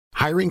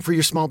Hiring for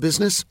your small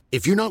business?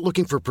 If you're not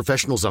looking for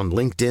professionals on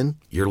LinkedIn,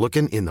 you're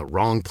looking in the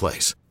wrong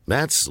place.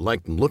 That's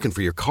like looking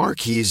for your car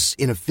keys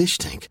in a fish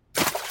tank.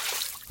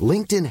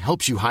 LinkedIn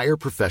helps you hire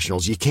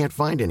professionals you can't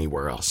find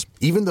anywhere else,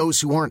 even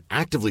those who aren't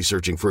actively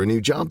searching for a new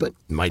job but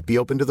might be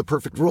open to the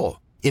perfect role.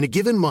 In a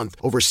given month,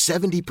 over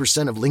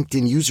 70% of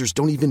LinkedIn users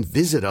don't even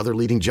visit other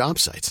leading job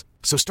sites.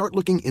 So start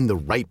looking in the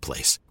right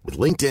place. With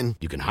LinkedIn,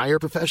 you can hire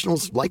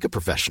professionals like a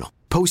professional.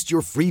 Post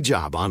your free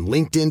job on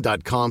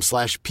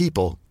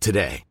linkedin.com/people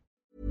today.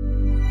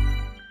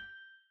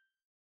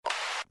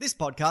 This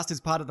podcast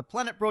is part of the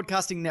Planet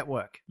Broadcasting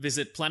Network.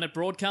 Visit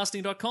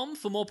planetbroadcasting.com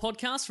for more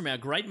podcasts from our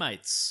great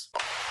mates.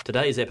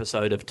 Today's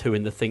episode of Two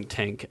in the Think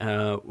Tank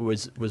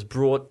was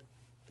brought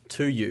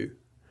to you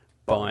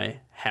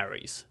by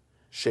Harry's.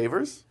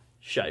 Shavers?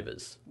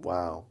 Shavers.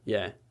 Wow.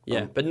 Yeah.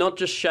 But not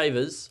just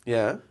shavers.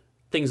 Yeah.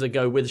 Things that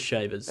go with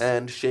shavers.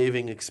 And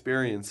shaving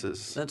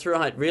experiences. That's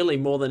right. Really,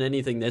 more than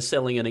anything, they're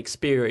selling an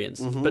experience.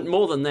 Mm-hmm. But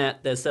more than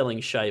that, they're selling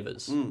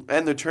shavers.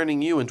 And they're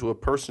turning you into a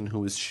person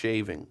who is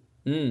shaving.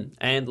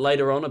 And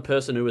later on, a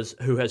person who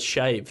has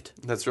shaved.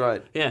 That's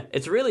right. Yeah.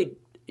 It's really,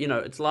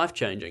 it's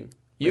life-changing.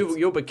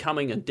 You're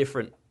becoming a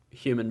different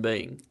human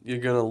being. You're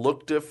going to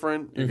look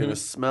different. You're going to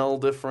smell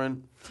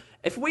different.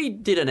 If we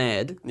did an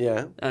ad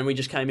and we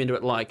just came into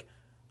it like,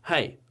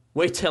 hey,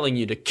 we're telling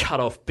you to cut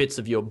off bits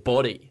of your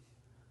body,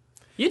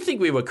 you'd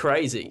think we were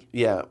crazy.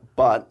 Yeah,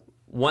 but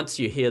once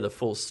you hear the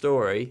full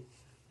story,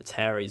 it's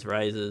Harry's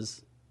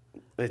razors.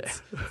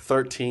 It's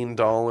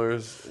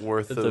 $13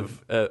 worth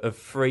of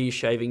free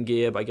shaving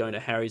gear by going to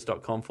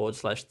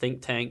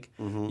harrys.com/think tank.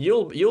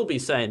 You'll be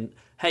saying,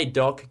 hey,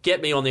 Doc,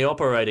 get me on the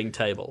operating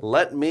table.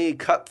 Let me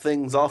cut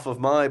things off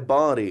of my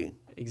body.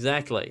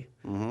 Exactly.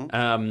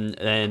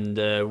 And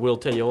we'll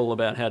tell you all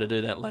about how to do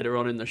that later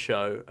on in the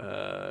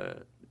show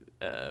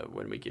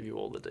when we give you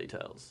all the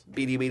details.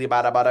 Beady beady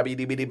bada bada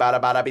beady beady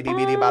bada bada beady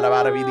beady bada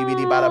bada beady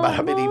beady bada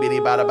bada beady beady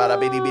bada bada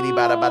beady beady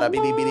bada bada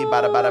beady beady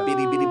bada bada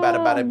beady beady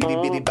bada bada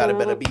beady beady bada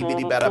bada beady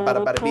beady bada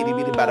bada bada beady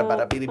beady bada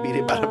bada beady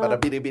beady bada bada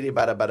beady beady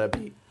bada bada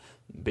bee.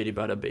 Beady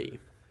bada bee.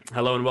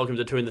 Hello and welcome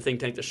to Two in the Think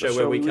Tank, the show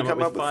where we come up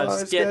with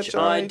five sketch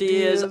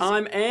ideas.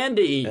 I'm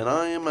Andy. And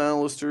I am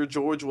Alistair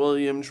George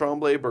William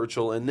Tremblay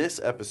Birchall, and this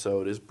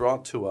episode is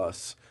brought to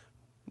us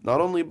not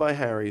only by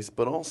Harry's,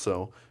 but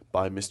also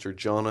by Mr.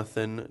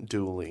 Jonathan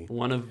Dooley.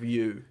 One of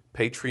you.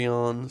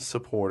 Patreon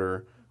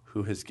supporter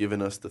who has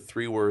given us the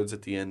 3 words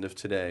at the end of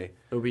today.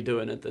 We'll be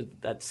doing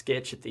that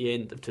sketch at the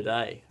end of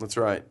today. That's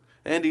right.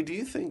 Andy, do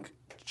you think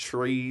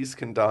trees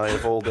can die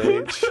of old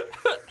age?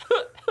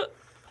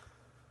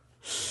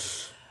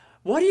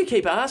 Why do you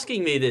keep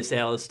asking me this,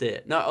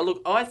 Alistair? No,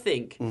 look, I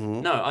think...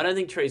 No, I don't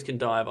think trees can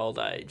die of old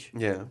age.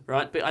 Yeah.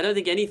 Right? But I don't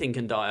think anything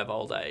can die of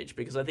old age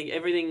because I think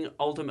everything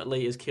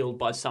ultimately is killed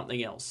by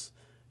something else.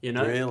 You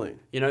know? Really?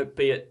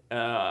 Be it...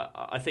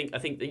 I think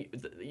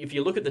if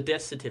you look at the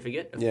death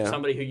certificate of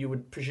somebody who you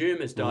would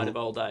presume has died of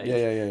old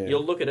age,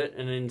 you'll look at it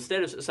and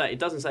instead of it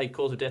doesn't say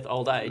cause of death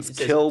old age, it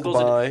says killed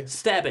cause by... of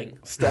stabbing.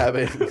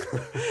 Stabbing.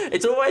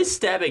 It's always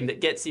stabbing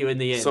that gets you in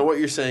the end. So what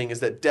you're saying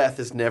is that death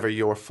is never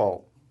your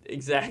fault.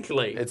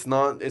 Exactly. It's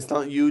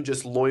not you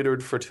just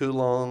loitered for too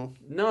long.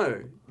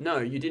 No,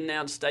 you didn't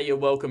outstay your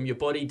welcome. Your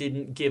body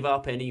didn't give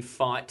up any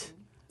fight.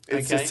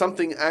 It's just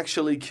something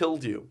actually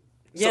killed you.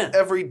 Yeah. So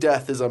every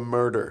death is a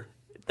murder.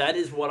 That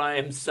is what I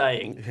am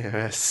saying.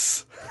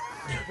 Yes.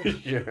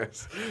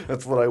 Yes.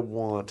 That's what I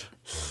want.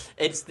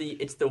 It's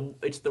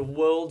the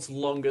world's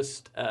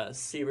longest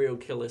serial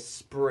killer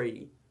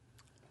spree.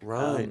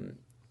 Right.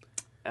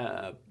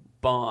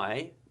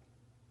 By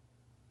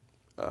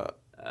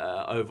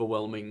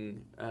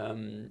overwhelming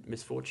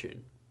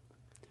misfortune.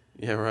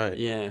 Yeah, right.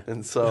 Yeah.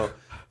 And so,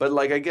 but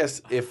like, I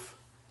guess if,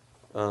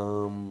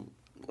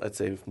 let's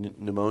say if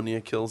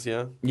pneumonia kills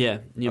you. Yeah,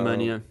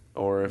 pneumonia.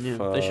 Or if...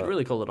 they should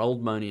really call it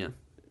oldmonia.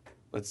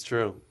 That's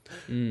true.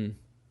 No?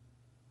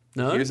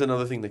 Here's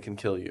another thing that can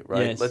kill you,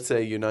 right? Yes. Let's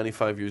say you're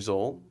 95 years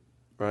old,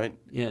 right?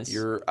 Yes.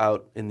 You're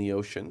out in the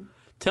ocean.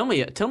 Tell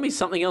me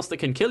something else that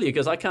can kill you,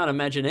 because I can't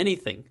imagine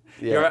anything.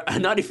 Yeah. You're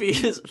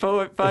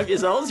 95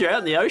 years old, you're out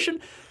in the ocean.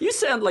 You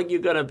sound like you're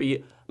going to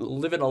be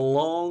living a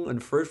long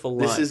and fruitful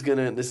life. This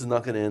is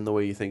not gonna end the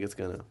way you think it's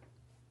gonna.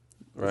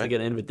 Right? Is it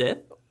going to end with death?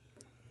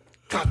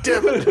 God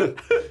damn it!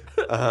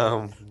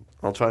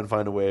 I'll try and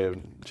find a way of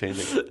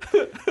changing it.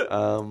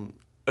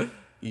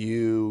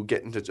 You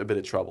get into a bit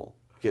of trouble.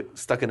 You get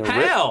stuck in a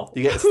How? rip.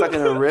 You get stuck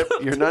in a rip.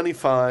 You're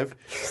 95,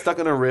 stuck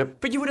in a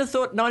rip. But you would have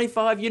thought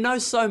 95, you know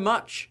so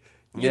much.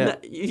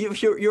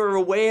 You're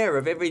aware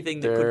of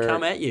everything that could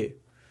come at you.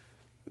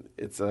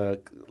 It's I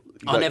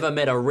never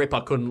met a rip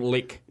I couldn't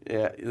lick.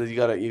 Yeah,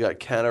 you got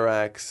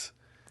cataracts,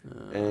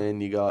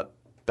 and you got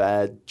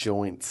bad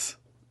joints,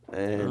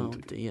 and Oh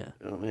dear.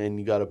 and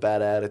you got a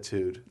bad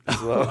attitude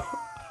as well.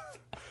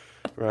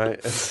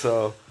 Right, and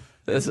so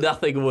There's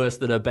nothing worse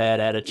than a bad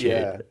attitude.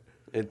 yeah,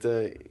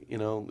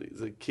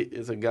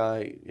 he's a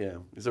guy. Yeah,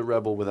 he's a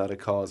rebel without a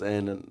cause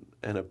and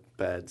a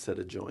bad set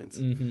of joints,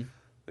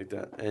 like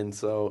that. And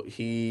so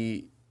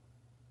he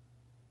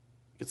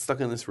gets stuck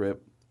in this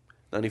rip,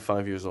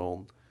 95 years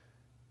old,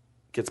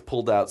 gets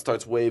pulled out,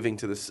 starts waving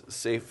to the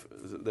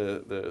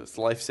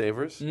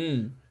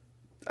lifesavers.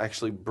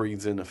 Actually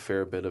breathes in a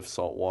fair bit of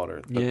salt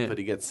water, but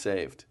he gets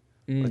saved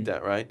like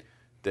that, right?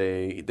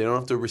 They don't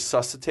have to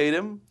resuscitate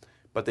him,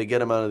 but they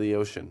get him out of the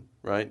ocean,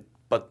 right?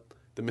 But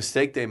the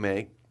mistake they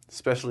make,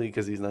 especially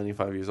because he's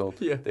 95 years old,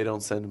 they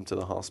don't send him to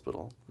the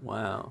hospital.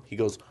 Wow. He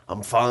goes,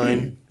 I'm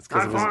fine.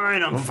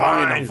 I'm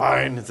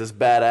fine. It's this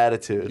bad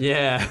attitude.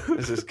 Yeah.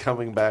 This is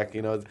coming back,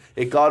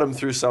 It got him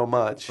through so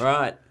much.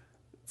 Right.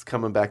 It's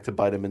coming back to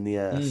bite him in the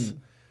ass.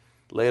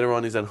 Later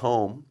on, he's at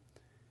home.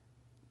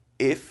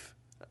 If,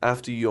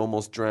 after you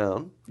almost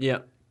drown,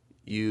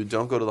 you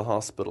don't go to the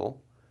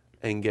hospital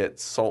and get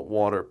salt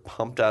water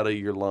pumped out of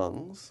your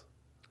lungs,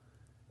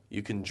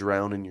 you can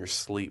drown in your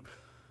sleep.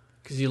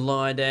 Because you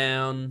lie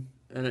down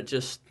and it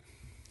just...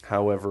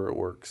 However it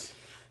works.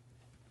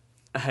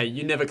 Hey,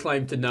 you never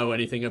claimed to know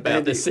anything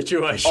about this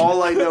situation.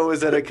 All I know is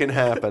that it can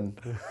happen.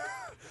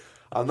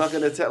 I'm not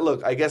going to tell...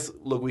 Look,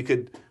 we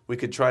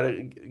could try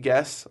to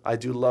guess. I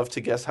do love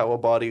to guess how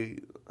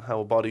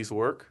bodies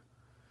work.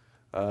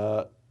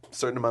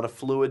 Certain amount of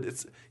fluid.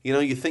 It's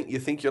you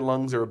think your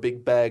lungs are a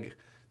big bag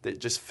that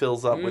just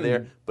fills up with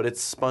air, but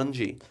it's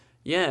spongy.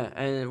 Yeah,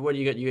 and what do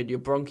you got? You got your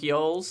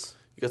bronchioles.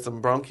 You got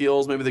some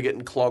bronchioles. Maybe they're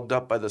getting clogged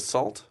up by the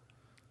salt.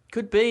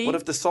 Could be. What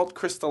if the salt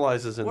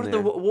crystallizes in there? What if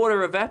the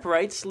water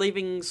evaporates,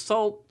 leaving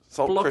salt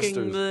blocking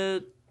crystals.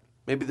 the...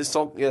 Maybe the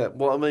salt... Yeah,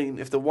 well, I mean,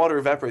 if the water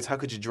evaporates, how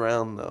could you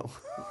drown, though?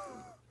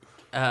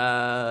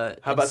 How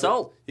about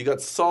salt? You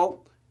got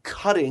salt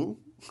cutting.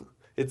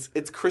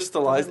 It's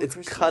crystallized. It's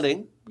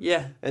cutting.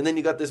 Yeah. And then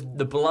you got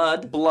the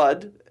blood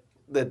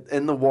that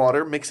and the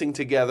water mixing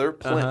together,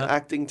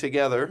 acting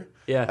together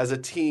as a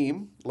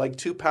team, like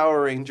two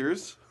Power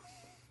Rangers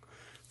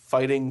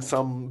fighting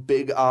some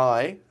big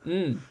eye,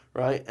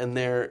 right? And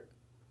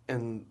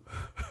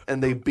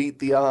they beat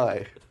the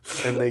eye,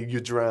 and you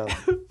drown.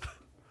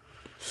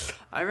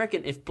 I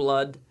reckon if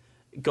blood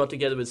got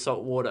together with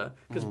salt water,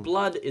 because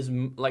blood is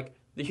like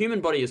the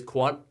human body is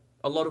quite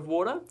a lot of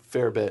water.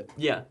 Fair bit.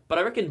 Yeah, but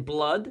I reckon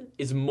blood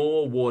is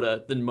more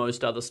water than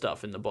most other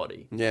stuff in the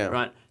body. Yeah.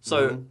 Right?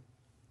 So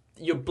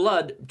your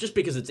blood, just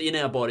because it's in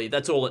our body,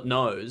 that's all it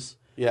knows.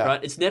 Yeah.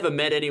 Right? It's never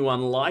met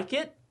anyone like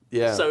it.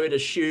 Yeah. So it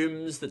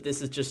assumes that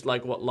this is just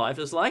like what life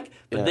is like.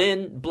 But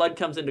then blood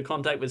comes into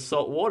contact with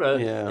salt water.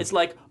 Yeah. It's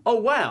like, oh,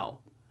 wow,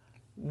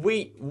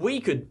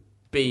 we could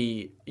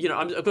be,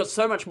 I've got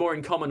so much more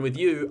in common with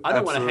you. I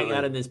don't want to hang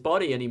out in this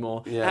body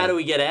anymore. Yeah. How do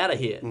we get out of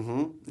here?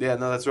 Mm-hmm. Yeah,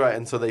 no, that's right.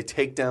 And so they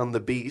take down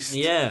the beast.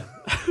 Yeah.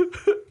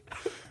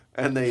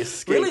 And they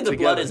escape Really, the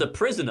together. blood is a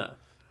prisoner.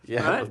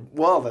 Yeah. Right?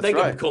 Well, that's they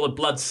right. They could call it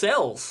blood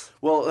cells.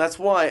 Well, that's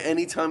why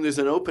anytime there's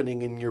an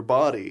opening in your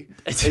body,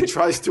 it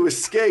tries to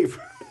escape.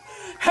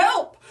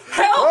 Help!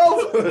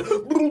 Help!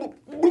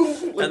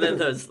 And then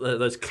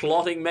those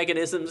clotting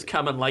mechanisms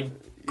come and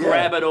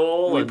grab it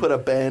all. We put a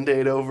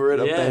Band-Aid over it,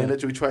 a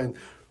bandage. We try and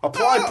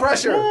apply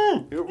pressure.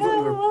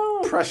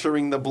 We're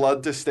pressuring the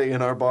blood to stay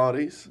in our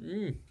bodies.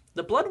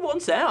 The blood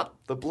wants out.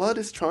 The blood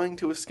is trying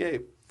to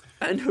escape.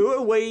 And who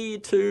are we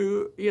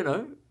to,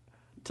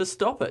 to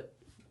stop it?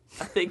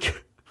 I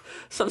think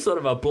some sort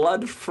of a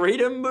blood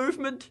freedom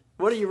movement?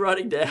 What are you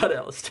writing down,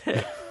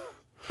 Alistair?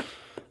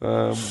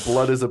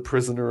 Blood is a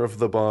prisoner of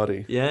the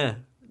body. Yeah.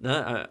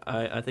 No,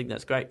 I think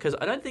that's great. Because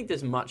I don't think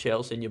there's much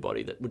else in your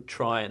body that would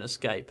try and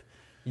escape.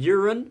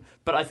 Urine,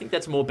 but I think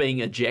that's more being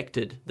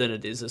ejected than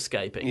it is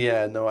escaping.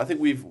 Yeah, no, I think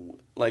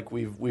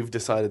we've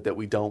decided that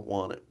we don't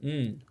want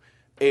it.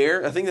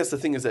 Air, I think that's the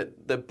thing, is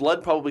that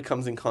blood probably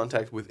comes in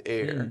contact with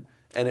air.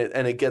 And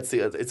it gets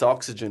its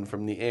oxygen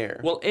from the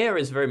air. Well, air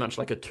is very much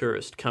like a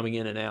tourist coming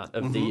in and out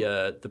of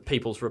the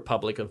People's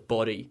Republic of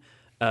body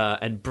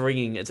and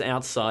bringing its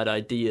outside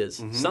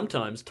ideas.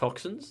 Sometimes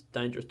toxins,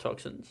 dangerous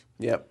toxins.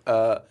 Yep.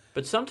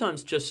 But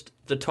sometimes just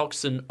the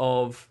toxin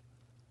of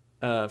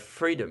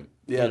freedom.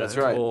 Yeah, that's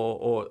right.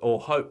 Or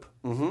hope.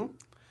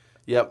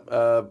 Yep.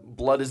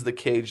 Blood is the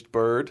caged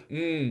bird,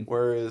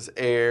 whereas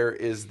air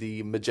is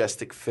the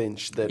majestic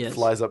finch that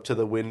flies up to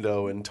the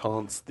window and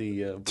taunts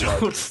the blood.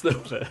 Taunts the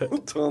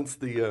bird. Taunts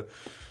the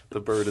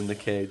bird in the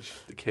cage.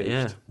 The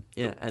caged.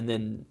 Yeah, and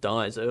then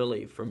dies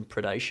early from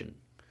predation.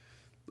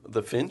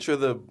 The finch or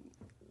the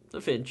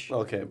finch.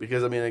 Okay,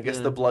 because I guess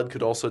the blood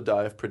could also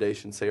die of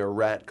predation. Say a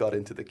rat got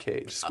into the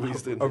cage,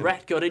 squeezed in. A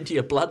rat got into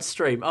your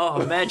bloodstream. Oh,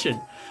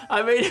 imagine.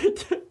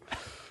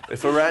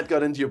 If a rat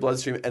got into your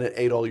bloodstream and it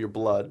ate all your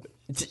blood.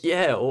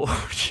 Yeah, or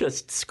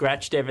just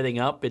scratched everything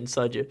up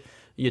inside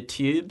your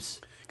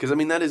tubes. Because,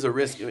 that is a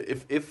risk.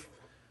 If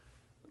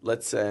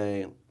let's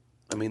say,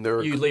 there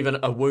are... You leave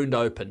a wound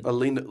open.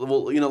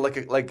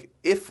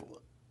 If,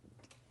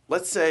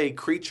 let's say,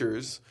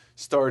 creatures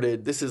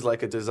started... This is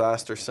like a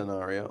disaster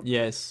scenario.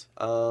 Yes.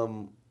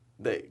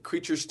 The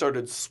creatures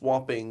started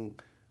swapping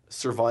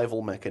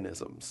survival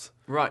mechanisms.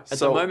 Right. At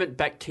the moment,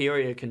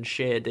 bacteria can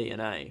share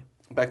DNA.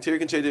 Bacteria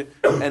can change it,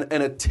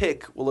 and a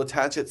tick will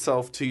attach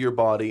itself to your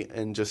body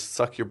and just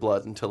suck your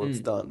blood until it's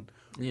done.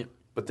 Yeah.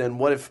 But then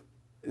what if,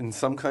 in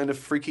some kind of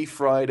Freaky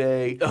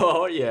Friday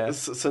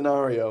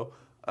scenario,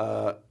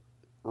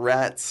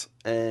 rats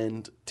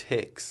and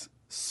ticks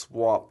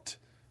swapped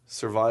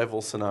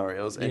survival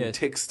scenarios, and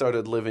ticks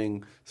started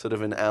living sort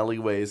of in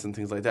alleyways and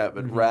things like that,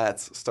 but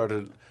rats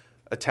started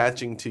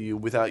attaching to you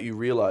without you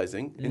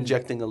realizing,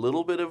 injecting a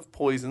little bit of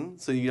poison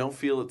so you don't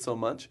feel it so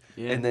much,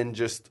 and then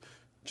just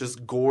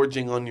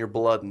gorging on your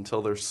blood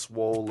until they're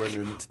swollen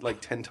and like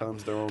 10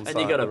 times their own size.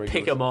 And you got to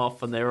pick them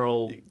off, and they're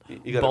all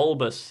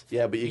bulbous.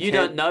 Yeah, but you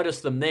don't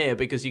notice them there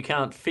because you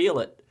can't feel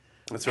it.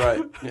 That's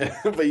right. Yeah,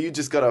 but you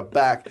just got a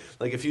back.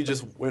 Like if you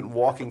just went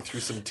walking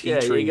through some tea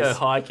trees. Yeah, you go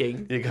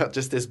hiking. You got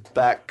just this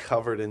back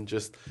covered in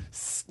just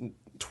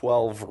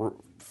 12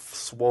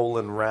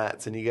 swollen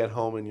rats, and you get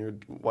home and your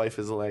wife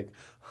is like,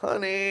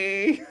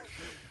 "Honey,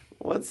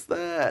 what's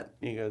that?"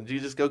 You go, "Do you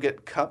just go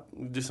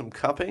do some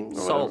cupping?"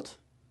 Or salt.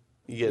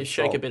 You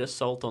shake a bit of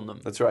salt on them.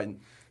 That's right.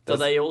 So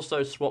they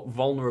also swap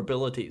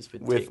vulnerabilities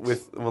with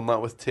ticks? Well,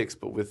 not with ticks,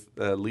 but with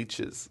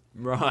leeches.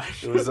 Right.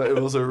 It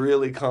was a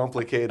really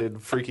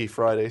complicated Freaky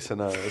Friday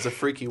scenario. It was a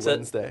Freaky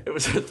Wednesday. It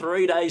was a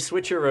three-way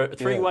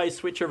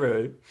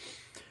switcheroo.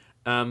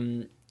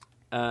 I'm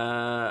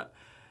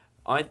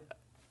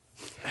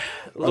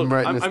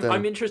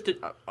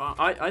interested.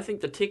 I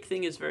think the tick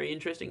thing is very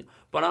interesting,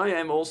 but I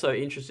am also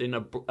interested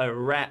in a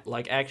rat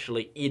like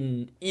actually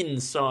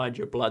inside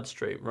your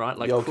bloodstream, right?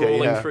 Like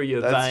crawling through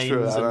your veins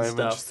true. and I'm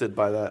stuff. Interested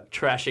by that.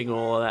 Trashing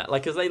all of that,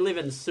 like because they live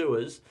in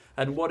sewers,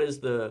 and what is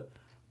the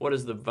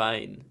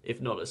vein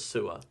if not a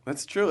sewer?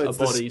 That's true.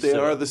 They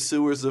are the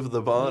sewers of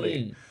the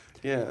body.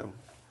 Yeah,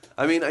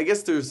 I mean, I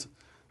guess the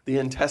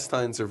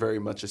intestines are very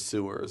much a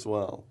sewer as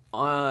well.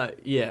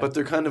 Yeah, but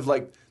they're kind of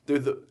like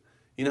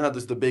you know how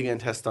there's the big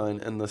intestine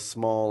and the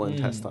small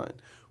intestine?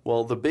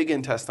 Well, the big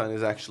intestine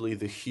is actually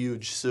the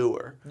huge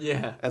sewer.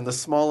 Yeah. And the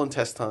small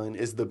intestine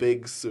is the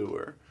big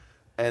sewer.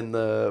 And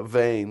the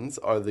veins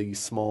are the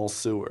small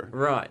sewer.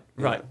 Right.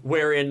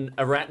 Wherein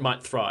a rat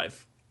might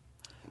thrive.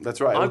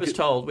 That's right. I was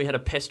told we had a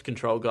pest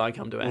control guy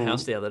come to our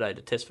house the other day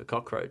to test for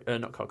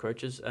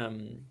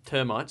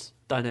termites.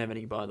 Don't have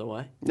any, by the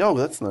way. No,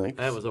 that's nice.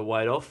 That was a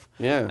weight off.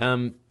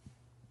 Yeah.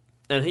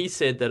 And he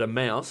said that a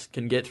mouse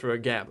can get through a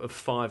gap of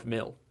 5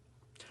 mil.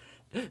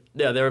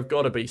 Now, there have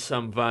got to be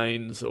some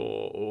veins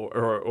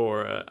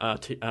or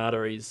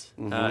arteries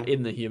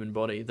in the human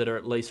body that are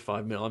at least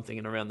 5 mil. I'm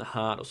thinking around the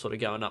heart or sort of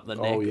going up the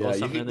neck or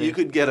something. You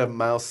could get a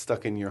mouse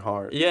stuck in your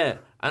heart. Yeah,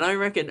 and I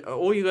reckon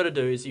all you got to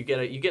do is you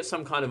get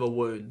some kind of a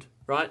wound,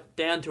 right,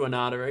 down to an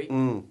artery,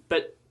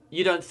 but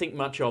you don't think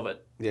much of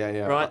it.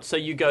 Yeah. Right, so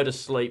you go to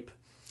sleep.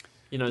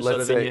 In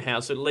your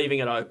house, so leaving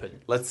it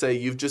open. Let's say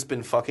you've just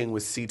been fucking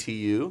with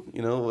CTU,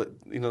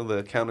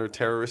 the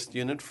counter-terrorist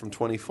unit from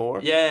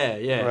 24.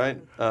 Yeah.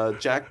 Right?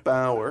 Jack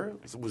Bauer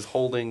was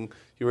holding,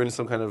 you were in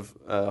some kind of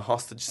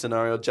hostage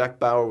scenario. Jack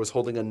Bauer was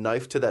holding a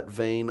knife to that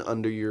vein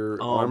under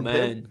your armpit.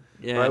 Man.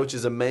 Yeah. Right, which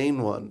is a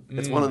main one.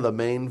 It's one of the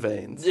main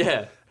veins.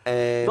 Yeah.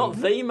 And not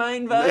the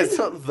main vein? It's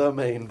not the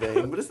main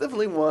vein, but it's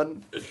definitely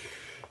one.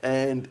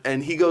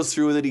 And he goes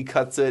through with it, he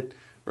cuts it,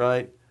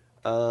 right?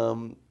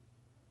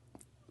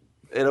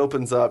 It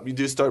opens up. You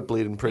do start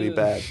bleeding pretty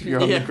bad.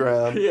 You're on the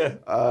ground. Yeah.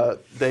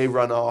 They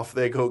run off.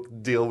 They go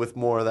deal with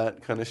more of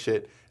that kind of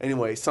shit.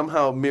 Anyway,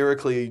 somehow,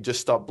 miraculously, you just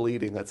stop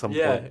bleeding at some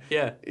point.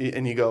 Yeah.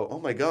 And you go, oh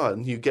my God.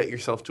 And you get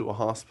yourself to a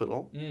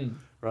hospital,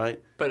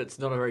 right? But it's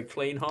not a very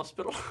clean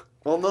hospital.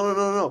 Well,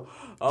 no.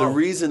 Oh. The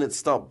reason it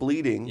stopped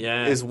bleeding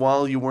is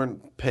while you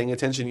weren't paying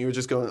attention, you were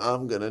just going,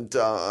 I'm going to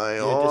die.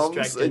 You're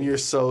distracted. And you're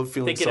so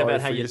feeling thinking sorry about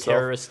how for your yourself.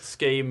 Terrorist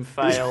scheme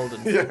failed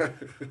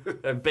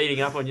and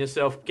beating up on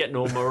yourself, getting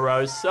all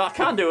morose. So I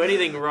can't do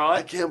anything right.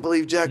 I can't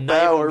believe Jack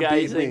Bauer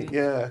beat me.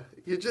 Yeah.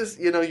 You just,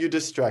 you're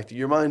distracted.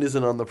 Your mind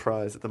isn't on the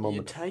prize at the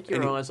moment. You take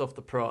your eyes off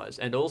the prize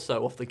and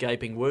also off the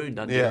gaping wound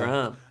under your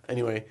arm.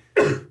 Anyway,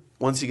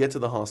 once you get to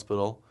the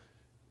hospital,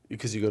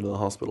 because you go to the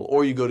hospital,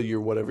 or you go to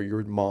your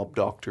mob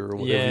doctor or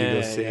whatever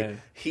you go see. Yeah.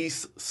 He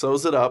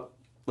sews it up.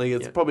 Like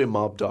it's probably a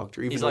mob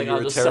doctor, even though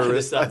you're a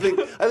terrorist. I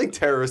think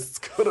terrorists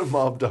go to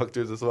mob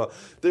doctors as well.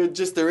 They're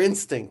just their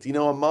instinct.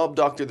 A mob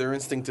doctor, their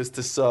instinct is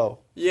to sew.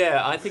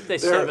 Yeah, I think they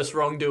service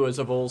wrongdoers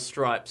of all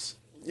stripes.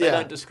 They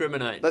don't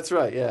discriminate. That's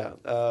right. Yeah,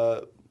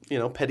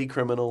 petty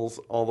criminals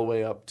all the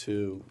way up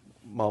to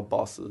mob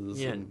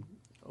bosses. Yeah, and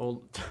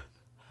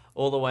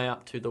all the way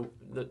up to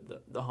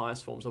the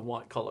highest forms of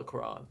white collar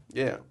crime.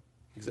 Yeah,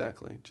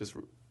 exactly.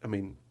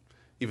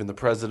 Even the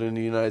president of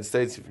the United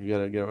States, if you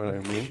gotta get what I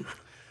mean.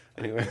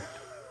 Anyway,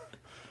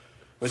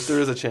 which there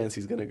is a chance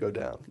he's gonna go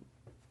down.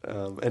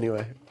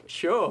 Anyway.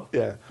 Sure.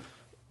 Yeah.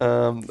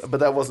 But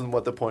that wasn't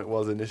what the point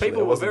was initially.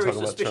 People were very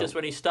suspicious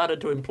when he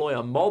started to employ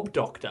a mob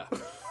doctor.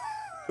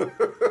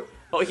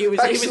 He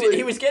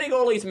was getting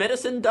all his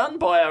medicine done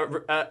by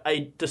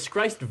a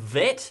disgraced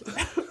vet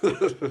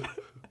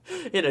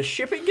in a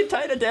shipping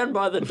container down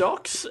by the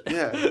docks.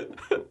 Yeah,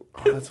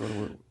 that's what it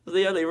was.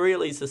 The only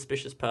really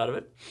suspicious part of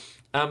it.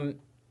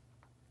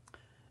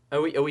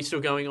 Are we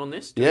still going on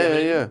this?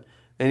 Yeah.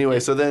 Anyway,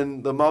 so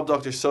then the mob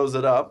doctor sews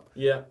it up.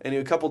 Yeah. And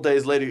a couple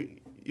days later,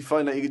 you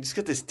find out you just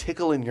get this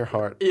tickle in your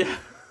heart. Yeah.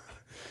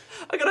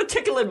 I got a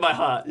tickle in my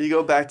heart. You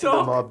go back to the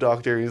Doc. mob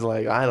doctor. He's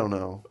like, I don't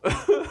know.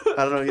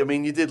 I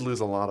mean, you did lose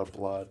a lot of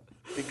blood.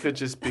 It could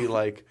just be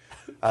like,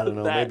 I don't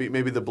know. That.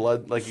 Maybe the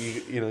blood, like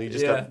you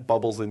just Yeah. got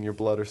bubbles in your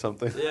blood or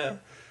something. Yeah.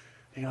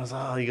 He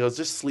goes,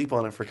 just sleep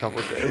on it for a couple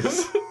of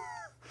days.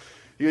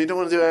 You don't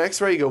want to do an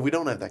X-ray? You go, we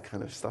don't have that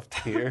kind of stuff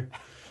here.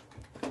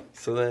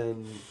 So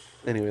then,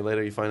 anyway,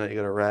 later you find out you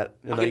got a rat.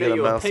 And I now can got do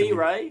you a mouse in pee you.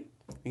 ray.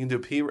 You can do a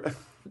pee ray.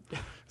 Is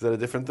that a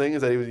different thing?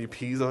 Is that when he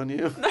pees on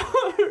you?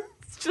 No,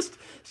 it's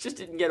just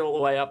didn't get all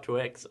the way up to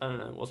X. I don't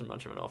know. It wasn't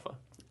much of an offer.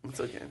 It's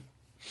okay.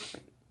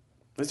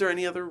 Is there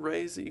any other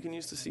rays that you can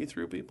use to see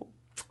through people?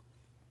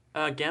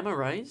 Gamma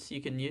rays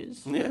you can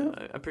use. Yeah.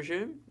 I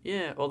presume.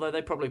 Yeah, although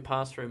they probably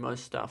pass through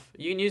most stuff.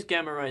 You can use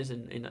gamma rays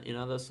in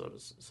other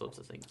sorts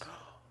of things.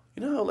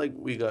 You know how like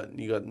you got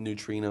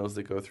neutrinos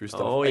that go through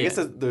stuff. Oh, I guess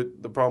yeah.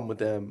 the problem with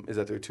them is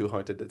that they're too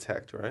hard to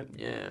detect, right?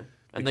 Yeah,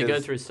 and they go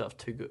Because- through stuff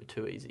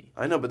too easy.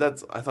 I know,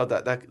 but I thought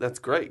that's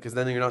great because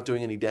then you're not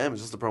doing any damage.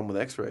 That's the problem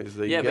with X-rays.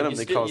 That Yeah, you get but them, you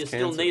they still cause still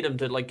cancer. need them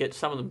to like get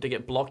some of them to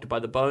get blocked by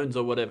the bones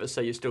or whatever.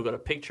 So you still got a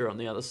picture on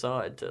the other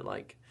side to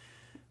like,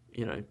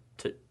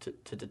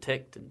 to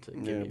detect and to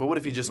give Yeah, you but what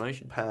if you just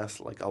information.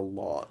 pass like a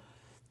lot?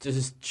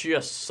 There's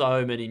just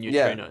so many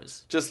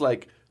neutrinos. Just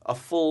like a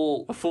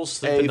full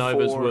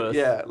supernova's A4, worth.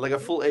 Yeah, like a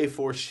full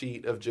A4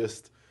 sheet of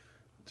just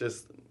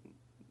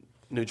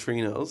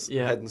neutrinos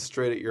heading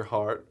straight at your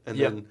heart, and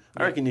Yep. then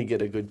I reckon you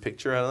get a good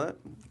picture out of that.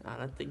 I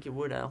don't think you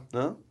would, Al.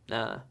 No,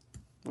 Nah.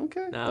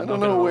 okay. No, I I'm don't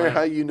not know gonna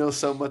how you know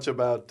so much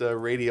about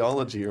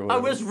radiology or I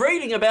whatever. was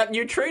reading about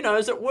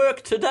neutrinos at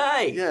work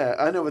today. Yeah,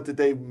 I know, but did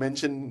they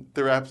mention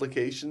their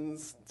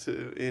applications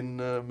in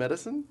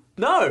medicine?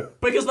 No,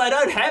 because they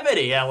don't have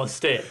any,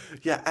 Alistair.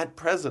 Yeah, at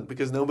present,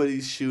 because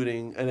nobody's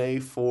shooting an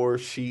A4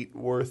 sheet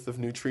worth of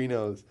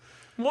neutrinos.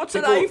 What's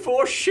People- an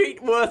A4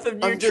 sheet worth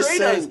of I'm just neutrinos?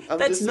 saying- I'm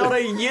That's just not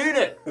saying. a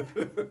unit.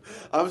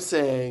 I'm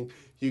saying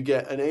you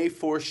get an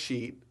A4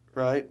 sheet,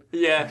 right?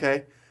 Yeah.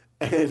 Okay,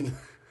 and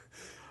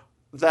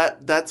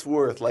that's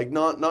worth like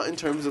not in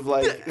terms of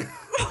like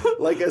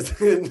like as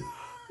in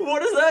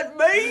What does that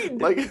mean?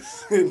 like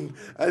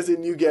as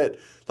in you get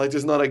like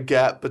there's not a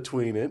gap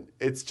between it.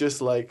 It's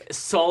just like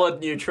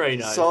Solid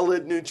neutrinos.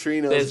 solid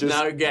neutrinos. There's just,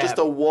 no gap. Just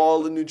a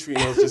wall of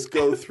neutrinos just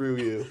go through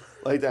you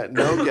like that.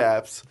 No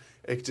gaps.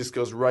 It just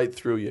goes right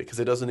through you because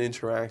it doesn't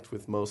interact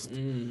with most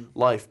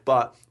life.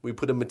 But we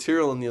put a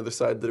material on the other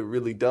side that it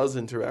really does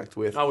interact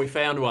with. Oh, we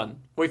found one.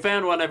 We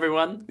found one,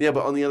 everyone. Yeah,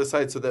 but on the other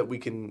side so that we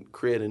can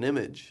create an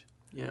image,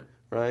 Yeah.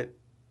 right?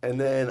 And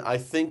then I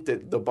think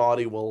that the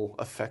body will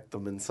affect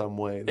them in some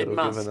way that'll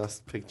give must. us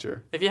a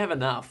picture. If you have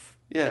enough,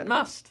 Yeah. it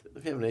must.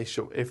 If you have an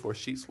A4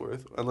 sheet's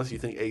worth, unless you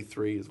think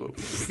A3 is what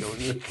we should be going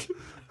with.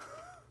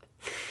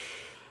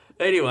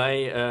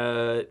 Anyway,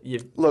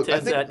 Look, I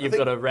turns think- out I you've think-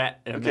 got a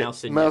rat and a Okay,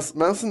 mouse in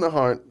mouse in the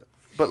heart.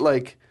 But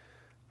like,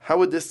 how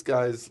would this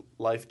guy's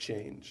life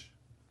change?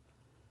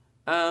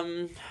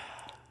 you.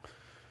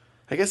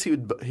 I guess he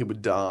would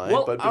die.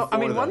 Well, but before I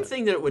mean, one that-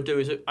 thing that it would do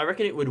is I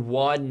reckon it would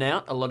widen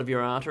out a lot of your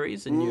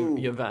arteries and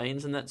your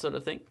veins and that sort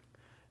of thing,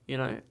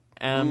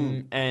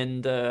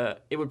 and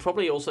it would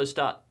probably also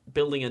start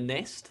building a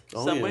nest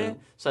Oh, somewhere. yeah.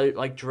 So,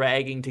 like,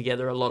 dragging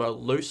together a lot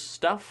of loose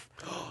stuff.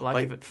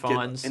 Like if it get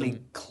finds any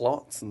some...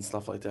 clots and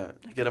stuff like that,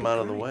 get them out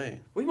of the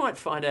way. We might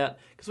find out,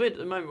 because at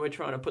the moment we're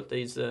trying to put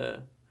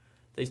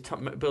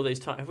build these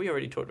tiny... Have we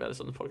already talked about this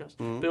on the podcast?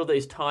 Build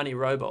these tiny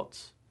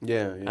robots.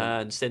 Yeah, yeah.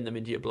 And send them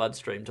into your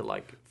bloodstream to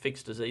like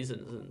fix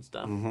diseases and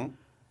stuff. Mm-hmm.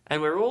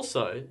 And we're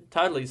also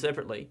totally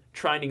separately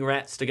training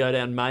rats to go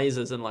down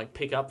mazes and like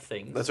pick up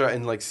things. That's right,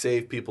 and like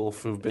save people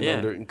who've been Yeah.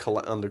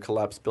 under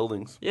collapsed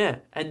buildings. Yeah,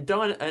 and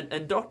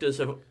doctors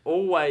have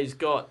always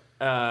got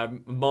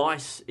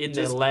mice in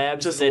their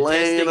labs just that they're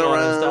laying testing on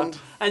and around.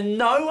 stuff. And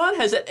no one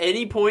has at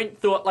any point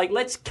thought, like,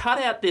 let's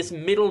cut out this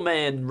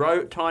middleman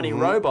tiny Mm-hmm.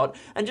 robot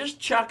and just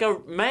chuck a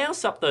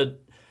mouse up the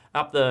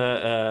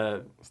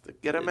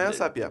Get a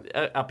mouse up, yeah.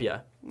 up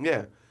your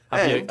Yeah.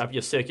 And up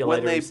your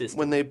circulatory system.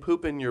 when they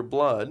poop in your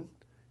blood,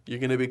 you're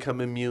going to become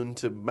immune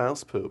to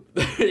mouse poop.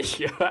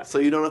 Yeah. So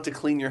you don't have to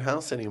clean your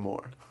house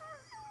anymore.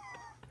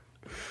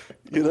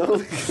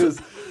 Because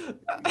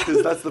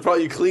that's the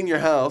problem. You clean your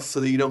house so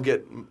that you don't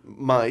get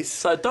mice.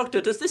 So,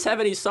 doctor, does this have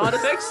any side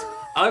effects?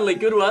 Only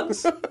good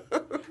ones.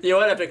 You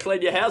won't have to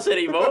clean your house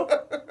anymore.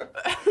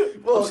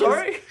 Well, I'm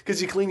sorry?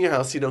 Because you clean your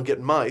house so you don't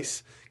get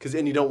mice.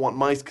 And you don't want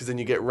mice because then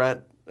you get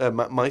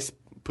mice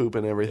poop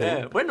and everything.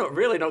 Yeah, we're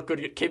not good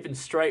at keeping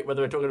straight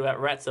whether we're talking about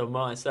rats or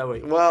mice, are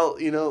we? Well,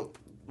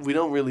 we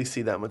don't really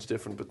see that much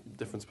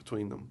difference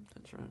between them.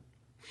 That's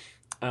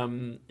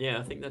right. Yeah,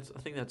 I think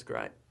that's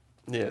great.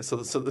 Yeah, so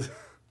that's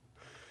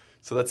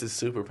his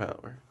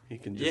superpower. He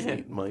can just Yeah.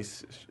 eat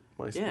mice.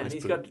 Yeah, and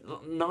he's poop.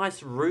 got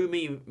nice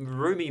roomy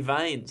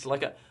veins,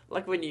 like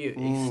when you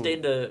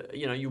extend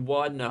you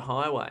widen a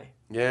highway.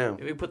 Yeah.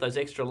 If we put those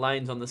extra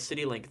lanes on the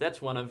CityLink,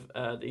 that's one of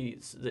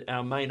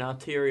our main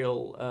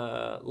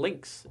arterial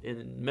links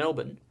in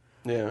Melbourne.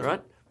 Yeah.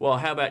 Right. Well,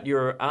 how about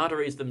your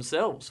arteries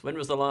themselves? When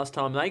was the last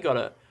time they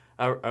got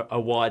a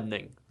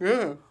widening?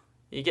 Yeah.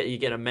 You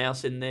get a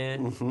mouse in there.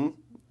 Mm-hmm.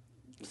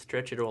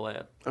 Stretch it all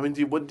out. I mean,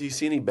 do you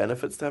see any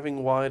benefits to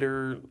having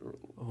wider?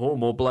 Oh,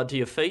 more blood to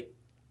your feet.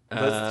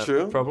 That's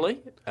true.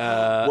 Probably.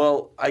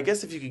 Well, I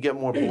guess if you could get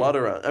more blood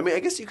around. I mean, I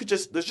guess you could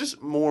there's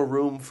just more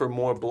room for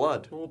more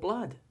blood. More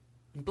blood.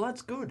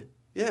 Blood's good.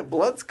 Yeah,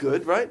 blood's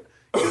good, right?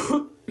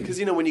 Because,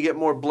 when you get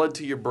more blood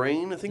to your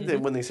brain, I think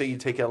that when they say you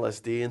take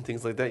LSD and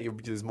things like that,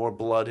 there's more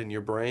blood in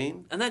your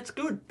brain. And that's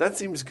good. That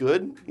seems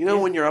good.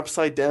 When you're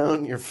upside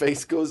down, your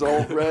face goes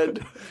all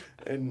red,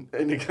 and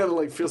it kind of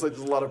like feels like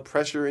there's a lot of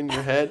pressure in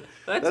your head.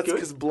 That's good.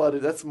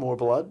 Because that's more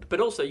blood. But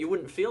also, you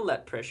wouldn't feel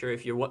that pressure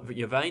if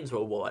your veins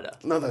were wider.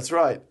 No, that's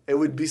right. It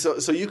would be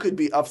so you could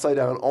be upside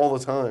down all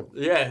the time.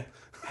 Yeah.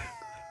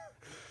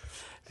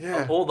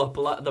 Yeah. All the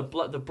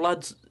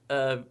blood's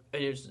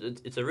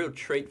it's a real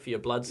treat for your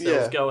blood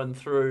cells going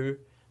through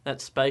that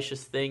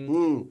spacious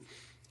thing.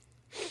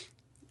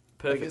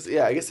 Perfect.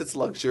 I guess it's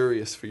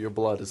luxurious for your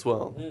blood as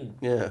well.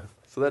 Yeah,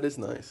 so that is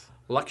nice.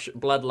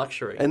 Blood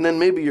luxury. And then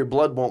maybe your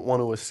blood won't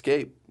want to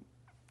escape.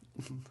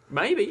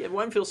 Maybe it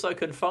won't feel so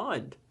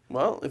confined.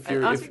 Well,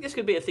 I think this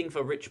could be a thing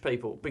for rich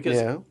people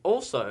because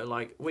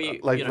also we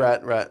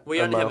rat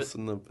we only mouse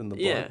in the blood.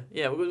 Yeah,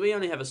 because we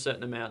only have a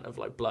certain amount of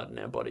like blood in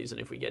our bodies,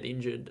 and if we get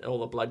injured, all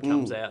the blood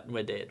comes out and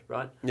we're dead,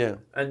 right? Yeah.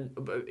 And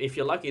if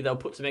you're lucky, they'll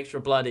put some extra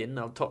blood in,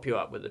 they'll top you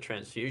up with a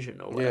transfusion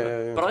or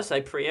whatever. Yeah. But I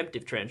say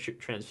preemptive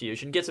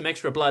transfusion, get some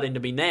extra blood into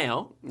me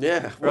now.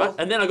 Yeah. Right,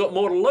 and then I got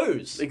more to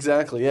lose.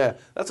 Exactly. Yeah,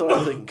 that's what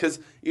I'm thinking. Because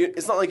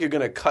it's not like you're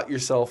going to cut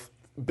yourself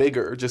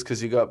bigger just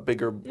because you got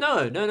bigger.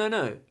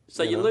 No.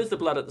 So you lose the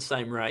blood at the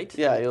same rate.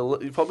 Yeah,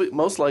 you probably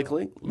most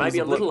likely maybe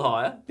a little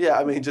higher. Yeah,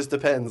 I mean, it just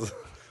depends.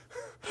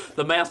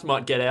 The mouse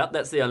might get out.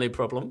 That's the only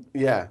problem.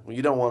 Yeah,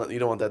 you don't want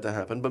that to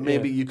happen. But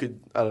maybe you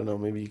could. I don't know.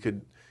 Maybe you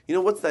could.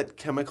 What's that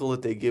chemical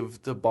that they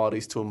give to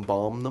bodies to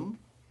embalm them?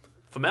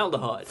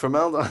 Formaldehyde.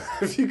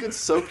 If you could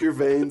soak your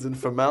veins in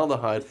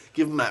formaldehyde,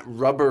 give them that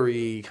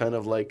rubbery kind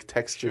of like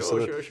texture.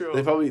 Sure.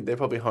 They're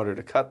probably harder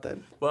to cut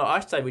then. Well, I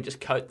say we just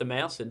coat the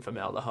mouse in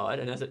formaldehyde,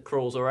 and as it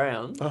crawls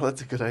around, oh,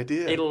 that's a good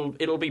idea.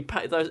 It'll be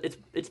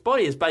its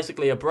body is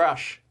basically a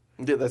brush.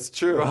 Yeah, that's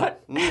true. Right,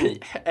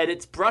 and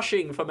it's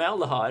brushing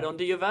formaldehyde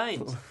onto your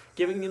veins,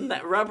 giving them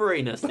that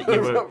rubberiness that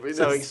you were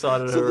so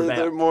excited about.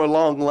 They're more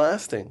long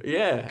lasting.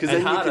 Yeah,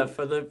 and harder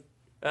for the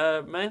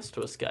mouse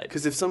to escape.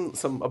 Because if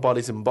some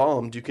body's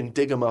embalmed, you can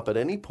dig them up at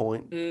any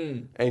point,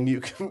 and you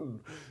can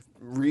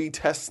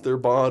retest their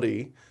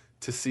body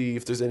to see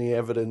if there's any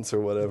evidence or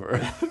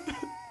whatever.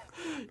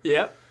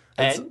 Yep.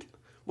 And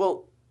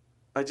well,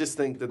 I just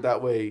think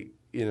that way,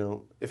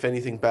 if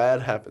anything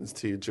bad happens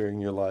to you during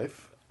your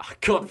life.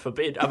 God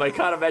forbid. I mean, I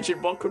can't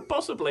imagine what could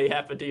possibly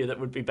happen to you that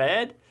would be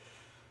bad.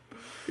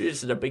 You're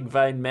just a big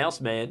vein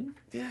mouse man.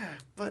 Yeah,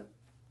 but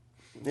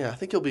I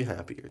think you'll be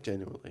happier,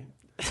 genuinely.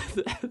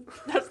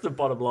 That's the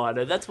bottom line.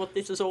 And that's what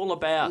this is all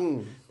about.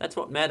 That's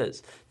what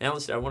matters. Now,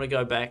 listen, I want to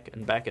go back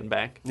and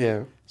back.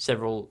 Yeah.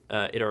 Several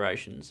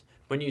iterations.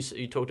 When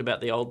you talked about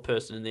the old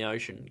person in the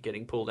ocean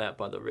getting pulled out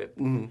by the rip,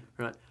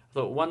 right? I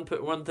thought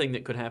one thing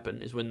that could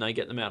happen is when they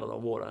get them out of the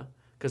water,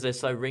 because they're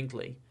so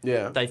wrinkly,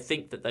 they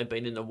think that they've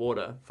been in the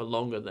water for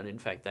longer than in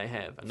fact they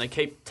have, and they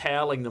keep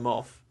toweling them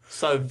off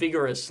so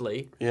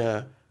vigorously.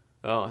 Yeah.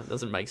 Oh, it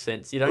doesn't make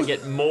sense. You don't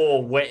get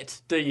more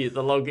wet, do you,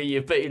 the longer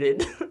you've been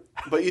in?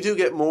 But you do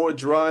get more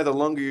dry the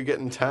longer you're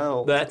getting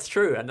toweled. That's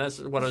true, and that's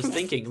what I was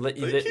thinking. They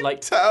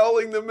keep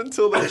toweling them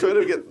until they try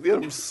to get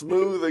them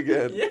smooth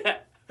again. Yeah.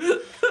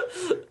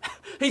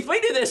 He's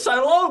been in there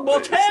so long,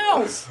 more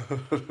towels!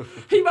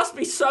 He must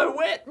be so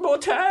wet, more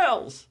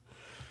towels!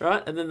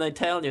 Right? And then they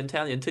towel you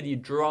until you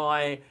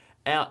dry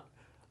out.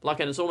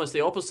 And it's almost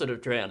the opposite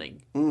of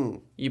drowning.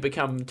 You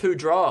become too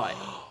dry.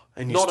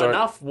 And you not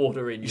enough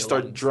water in your lungs. You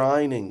start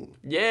drowning.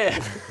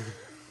 Yeah.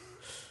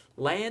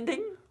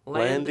 Landing.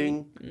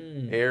 Airning.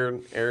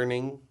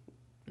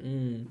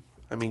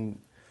 I mean,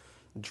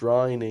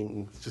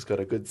 drowning. It's just got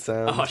a good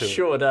sound to it.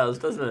 Sure does,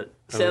 doesn't it?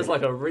 Sounds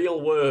like a real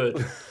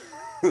word.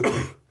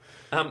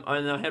 And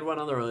I had one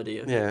other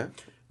idea. Yeah.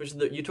 Which is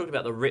that you talked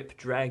about the rip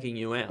dragging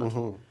you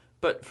out.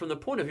 But from the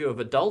point of view of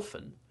a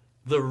dolphin,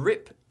 the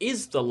rip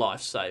is the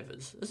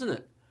lifesavers, isn't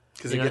it?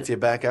 Because it gets you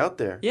back out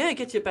there. Yeah, it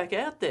gets you back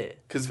out there.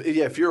 Because,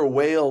 if you're a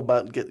whale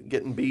about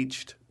getting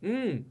beached.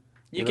 You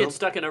get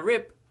stuck in a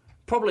rip.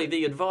 Probably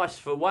the advice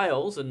for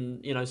whales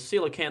and,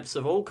 coelacanths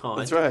of all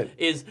kinds. That's right.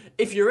 Is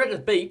if you're at a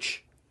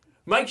beach,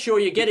 make sure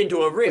you get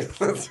into a rip.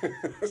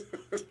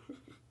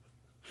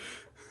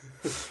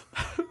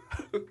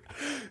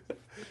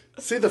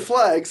 See the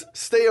flags?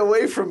 Stay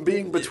away from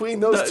being between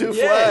those two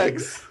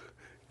flags.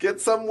 Get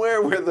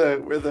somewhere where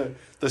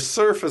the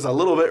surf is a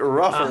little bit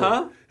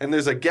rougher, and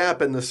there's a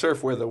gap in the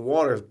surf where the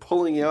water is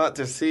pulling you out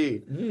to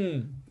sea.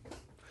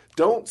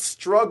 Don't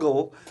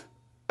struggle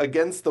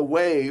against the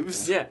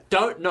waves. Yeah,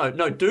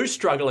 do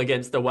struggle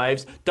against the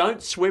waves.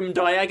 Don't swim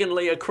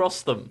diagonally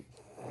across them.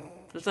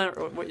 Is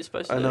that what you're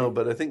supposed to do? I know,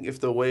 but I think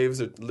if the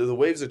waves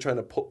are trying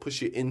to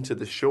push you into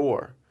the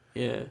shore.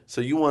 Yeah.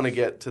 So you want to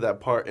get to that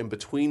part in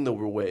between the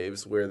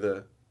waves where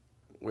the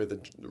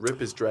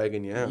rip is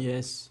dragging you out.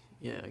 Yes.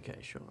 Yeah, okay,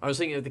 sure. I was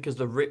thinking because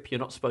the rip, you're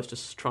not supposed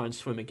to try and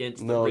swim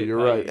against No, the rip.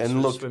 you're eh? right. You And sort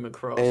of look, swim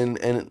across. and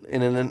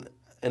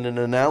in an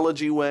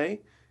analogy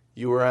way,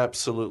 you were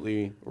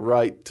absolutely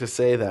right to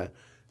say that.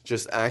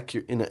 Just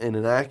in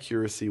an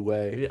accuracy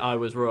way, I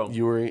was wrong.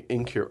 you were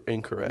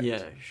incorrect.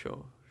 Yeah,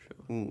 sure.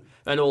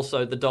 And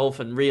also, the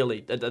dolphin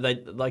really,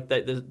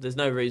 there's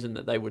no reason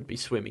that they would be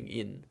swimming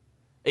in,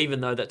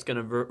 even though that's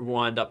going to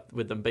wind up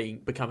with them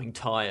becoming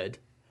tired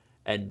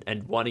and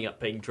winding up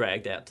being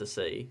dragged out to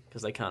sea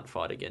because they can't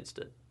fight against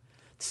it.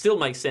 It still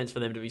makes sense for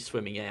them to be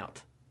swimming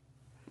out.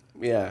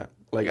 Yeah,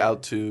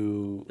 out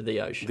to the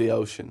ocean. The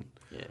ocean.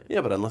 Yeah.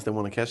 Yeah, but unless they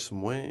want to catch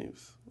some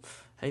waves,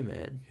 Hey,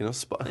 man.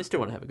 spy. They still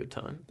want to have a good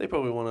time. They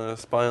probably want to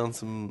spy on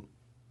some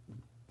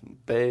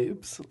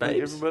babes. Like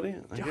Babes? everybody.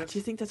 I Do guess.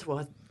 you think that's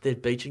why they're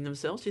beaching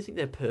themselves? Do you think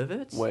they're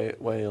perverts?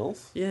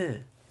 Whales. Yeah.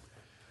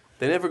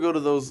 They never go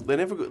to those. They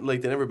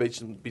never beach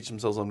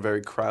themselves on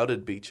very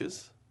crowded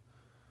beaches.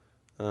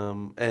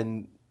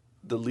 And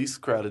the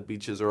least crowded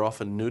beaches are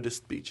often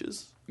nudist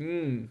beaches.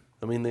 Mm.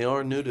 I mean, they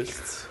are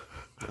nudists.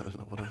 I don't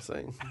know what I'm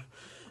saying.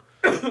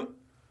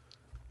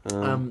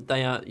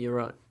 They are. You're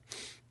right.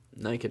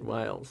 Naked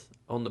whales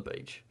on the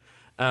beach.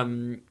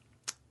 Yeah.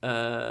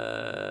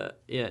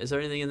 Is there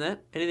anything in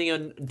that? Anything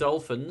on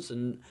dolphins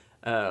and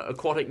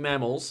aquatic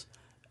mammals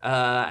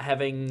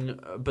having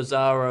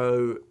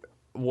bizarro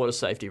water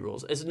safety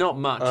rules? It's not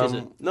much, is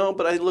it? No,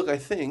 but I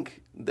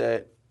think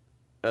that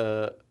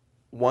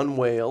one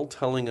whale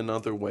telling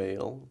another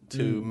whale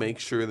to make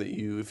sure that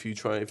if you're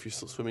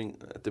still swimming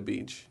at the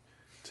beach,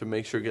 to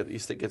make sure you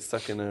get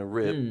stuck in a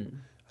rib.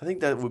 I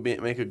think that would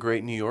make a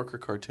great New Yorker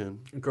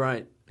cartoon.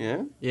 Great.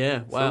 Yeah?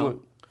 Yeah, wow.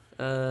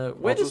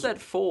 Where does just- that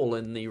fall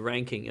in the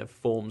ranking of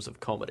forms of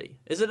comedy?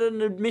 Is it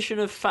an admission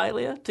of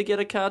failure to get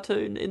a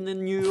cartoon in the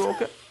New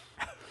Yorker?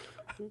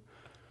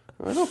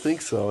 I don't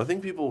think so. I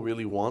think people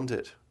really want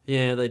it.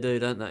 Yeah, they do,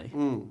 don't they?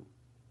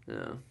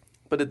 Yeah.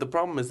 But the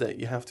problem is that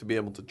you have to be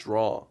able to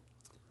draw.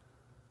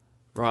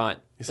 Right.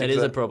 You see, That is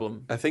 'cause a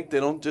problem. I think they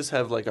don't just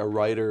have a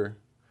writer.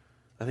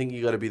 I think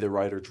you got to be the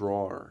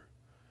writer-drawer.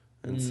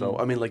 And so,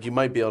 I mean, you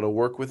might be able to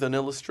work with an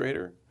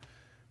illustrator,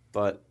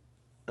 but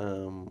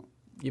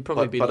You'd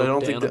probably be but I don't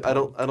looked think down that,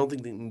 upon. I don't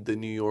think the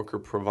New Yorker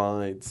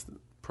provides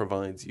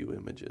you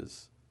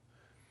images,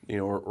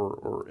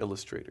 or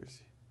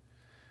illustrators.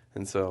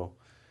 And so,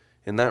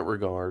 in that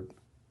regard,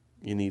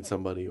 you need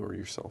somebody or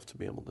yourself to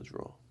be able to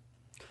draw.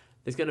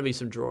 There's going to be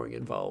some drawing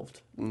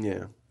involved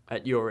Yeah,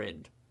 at your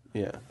end.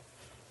 yeah.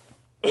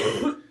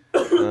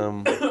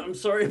 I'm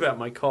sorry about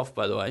my cough,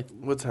 by the way.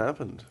 What's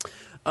happened?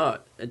 Oh,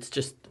 it's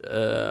just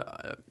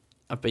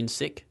I've been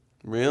sick.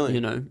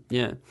 Really?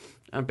 Yeah.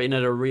 I've been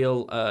at a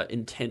real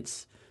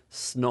intense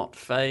snot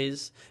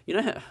phase. You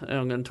know how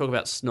I'm going to talk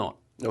about snot,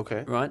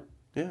 Okay. right?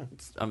 Yeah.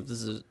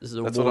 This is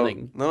a That's what I-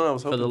 warning no, I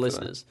was for hoping the for that.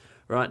 listeners,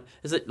 right?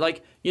 Is it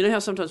you know how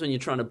sometimes when you're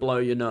trying to blow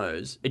your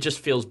nose, it just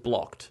feels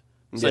blocked,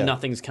 so Yeah.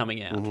 nothing's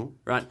coming out,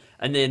 right?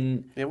 And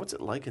then Yeah. What's it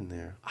like in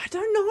there? I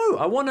don't know.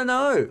 I want to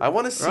know. I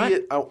want to see Right?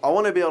 it. I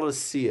want to be able to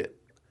see it.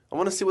 I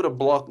want to see what a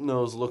blocked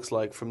nose looks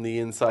like from the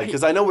inside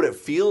because I know what it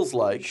feels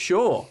like.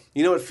 Sure.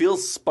 It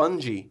feels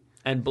spongy.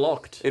 And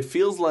blocked. It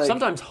feels like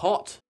Sometimes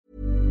hot.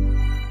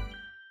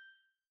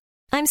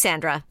 I'm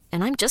Sandra,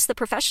 and I'm just the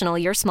professional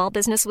your small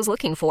business was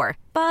looking for.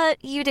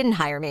 But you didn't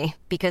hire me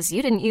because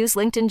you didn't use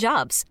LinkedIn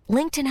Jobs.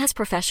 LinkedIn has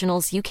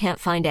professionals you can't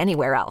find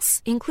anywhere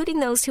else, including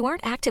those who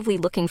aren't actively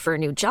looking for a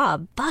new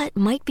job, but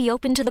might be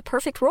open to the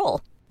perfect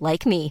role,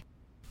 like me.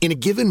 In a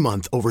given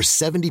month, over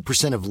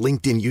 70% of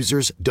LinkedIn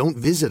users don't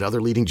visit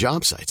other leading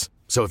job sites.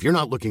 So if you're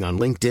not looking on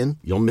LinkedIn,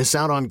 you'll miss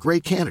out on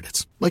great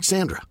candidates like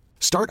Sandra.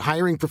 Start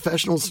hiring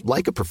professionals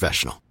like a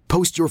professional.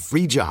 Post your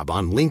free job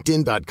on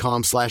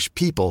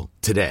linkedin.com/people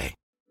today.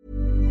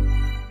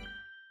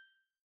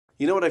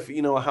 you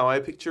know how I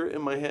picture it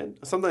in my head.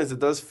 Sometimes it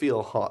does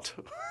feel hot,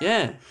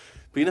 Yeah.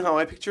 but you know how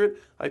I picture it?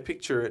 I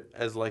picture it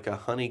as like a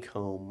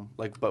honeycomb,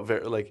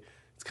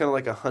 it's kind of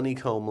like a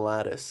honeycomb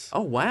lattice.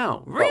 Oh,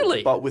 wow. but-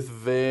 Really? But with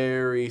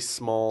very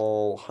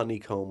small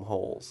honeycomb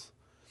holes.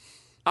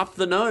 Up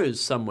the nose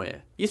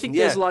somewhere. You think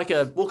Yeah. there's like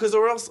a... Well, because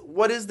or else,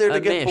 what is there to A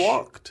get mesh.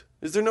 blocked?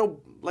 Is there no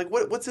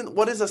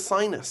what is a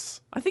sinus?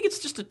 I think it's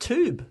just a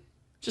tube.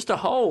 Just a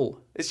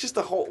hole. It's just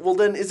a hole. Well,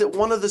 then is it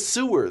one of the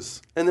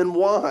sewers? And then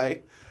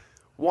why?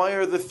 Why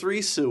are the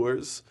three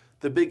sewers?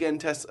 The big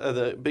intestine,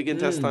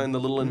 the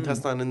little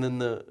intestine, and then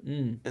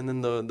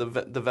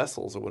the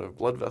vessels or whatever,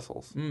 blood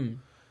vessels.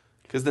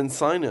 Because then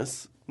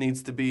sinus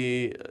needs to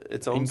be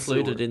its own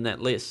Included sewer. in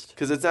that list.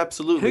 Because it's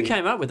absolutely Who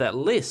came up with that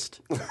list?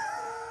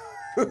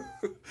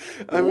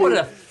 I What mean,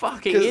 a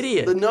fucking 'cause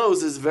idiot. The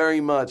nose is very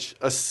much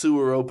a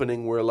sewer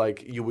opening where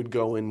you would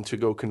go in to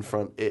go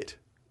confront it,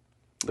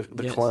 the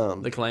Yes,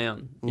 clown. The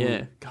clown.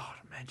 Yeah. God,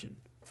 imagine.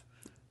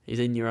 He's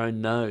in your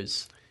own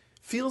nose.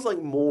 Feels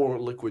like more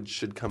liquid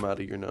should come out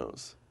of your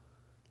nose.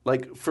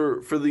 Like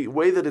for the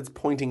way that it's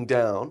pointing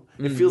down,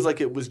 it feels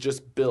like it was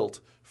just built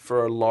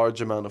for a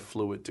large amount of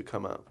fluid to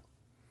come out.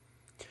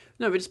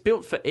 No, but it's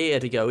built for air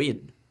to go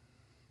in.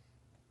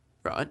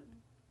 Right?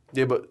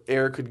 Yeah, but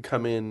air could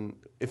come in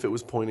if it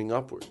was pointing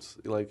upwards.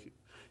 Like,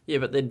 Yeah,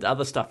 but then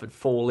other stuff would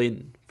fall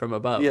in from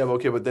above. yeah,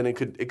 okay, but then it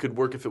could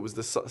work if it was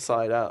the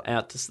side out.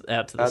 Out to the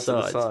Out to the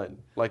sides. side,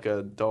 like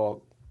a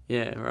dog.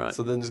 Yeah, right.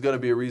 So then there's got to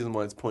be a reason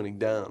why it's pointing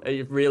down.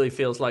 It really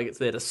feels like it's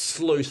there to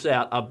sluice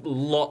out a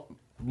lot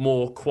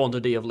more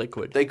quantity of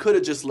liquid. They could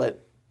have just let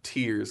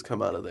tears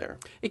come out of there.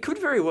 It could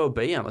very well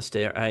be,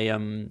 Alistair,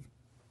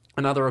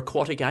 another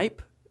aquatic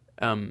ape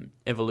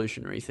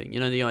evolutionary thing. You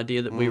know, the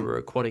idea that we were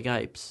aquatic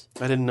apes.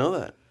 I didn't know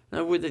that.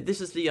 No,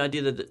 this is the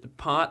idea that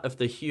part of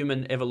the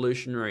human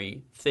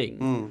evolutionary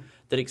thing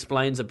that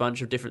explains a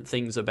bunch of different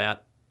things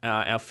about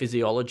our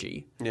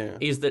physiology Yeah.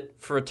 is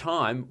that for a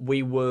time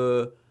we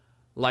were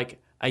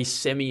like a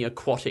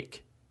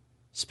semi-aquatic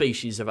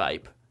species of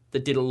ape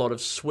that did a lot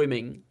of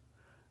swimming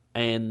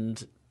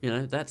and, you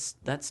know, that's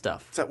that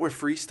stuff. Is that where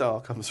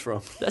freestyle comes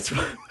from? That's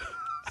what...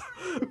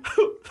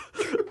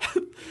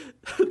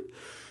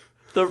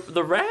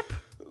 the rap?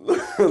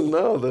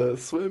 No, the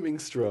swimming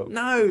stroke.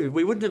 No,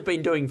 we wouldn't have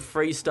been doing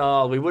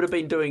freestyle. We would have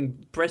been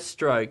doing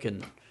breaststroke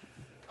and...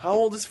 How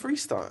old is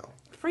freestyle?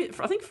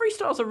 I think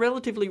freestyle's a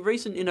relatively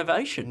recent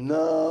innovation.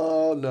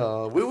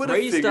 No. We would have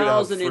figured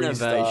out Freestyle's an freestyle.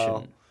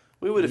 innovation.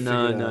 We would have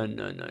figured out.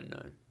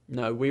 No.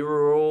 No, we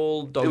were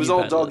all doggy It was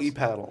all paddlers. doggy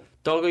paddle.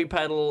 Doggy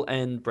paddle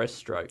and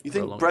breaststroke. You for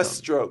a think long time.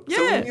 breaststroke? Yeah.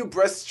 So we knew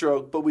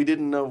breaststroke, but we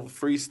didn't know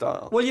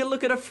freestyle. Well, you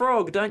look at a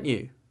frog, don't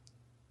you?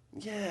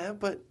 Yeah,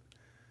 but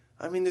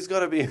I mean, there's got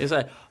to be. You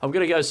say, I'm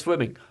going to go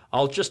swimming.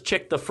 I'll just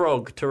check the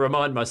frog to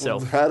remind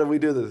myself. How do we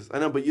do this? I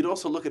know, but you'd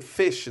also look at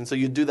fish, and so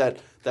you'd do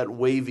that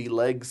wavy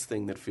legs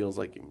thing that feels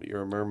like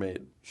you're a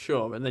mermaid.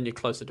 Sure, and then you're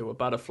closer to a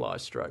butterfly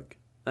stroke.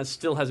 That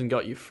still hasn't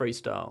got you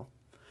freestyle.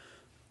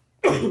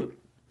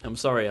 I'm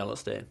sorry,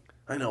 Alistair.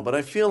 I know, but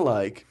I feel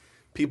like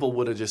people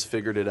would have just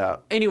figured it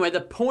out. Anyway,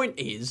 the point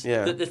is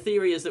that the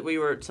theory is that we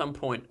were at some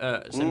point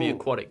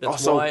semi-aquatic.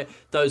 That's why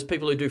those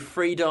people who do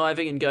free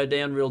diving and go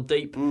down real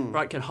deep,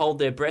 right, can hold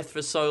their breath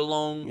for so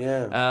long.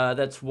 Yeah.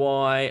 That's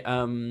why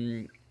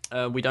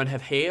we don't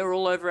have hair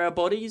all over our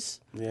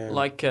bodies,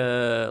 like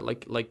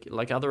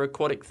other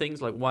aquatic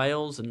things like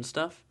whales and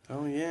stuff.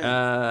 Oh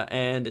yeah.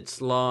 And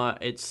it's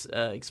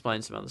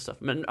explains some other stuff.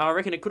 I mean, I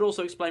reckon it could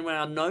also explain why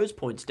our nose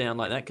points down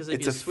like that, because if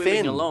It's you're a swimming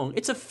fin. along,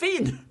 it's a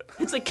fin.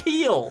 It's a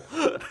keel.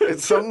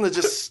 It's something that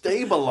just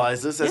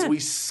stabilizes as we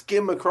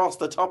skim across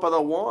the top of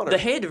the water. The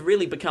head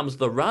really becomes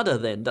the rudder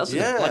then, doesn't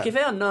Yeah. it? Like if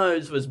our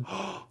nose was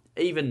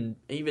even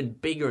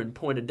bigger and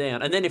pointed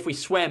down, and then if we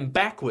swam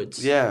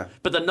backwards,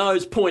 but the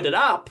nose pointed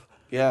up.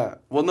 Yeah.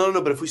 Well, no,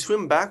 but if we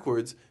swim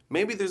backwards,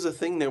 maybe there's a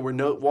thing there where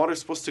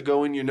water's supposed to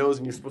go in your nose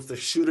and you're supposed to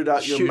shoot it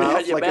out your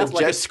mouth like a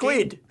jet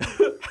squid.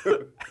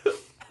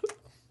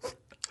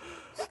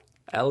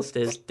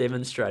 Alistair's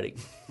demonstrating.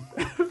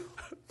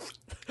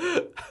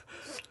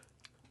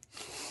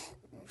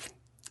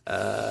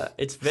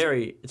 It's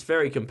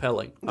very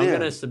compelling. I'm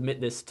going to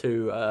submit this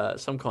to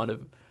some kind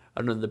of,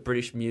 I don't know, the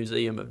British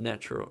Museum of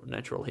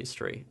Natural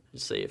History to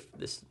see if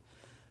this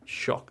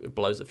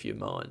blows a few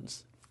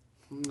minds.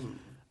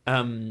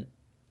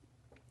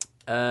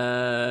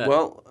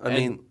 Well, I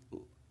mean,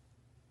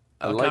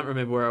 I can't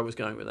remember where I was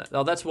going with that.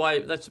 Oh, that's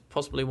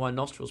possibly why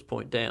nostrils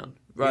point down.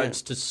 Right,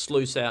 it's to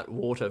sluice out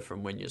water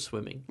from when you're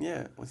swimming.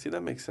 Yeah, well, see,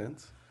 that makes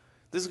sense.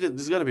 There's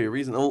got to be a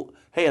reason. Oh,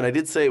 hey, and I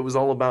did say it was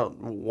all about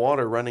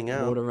water running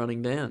out. Water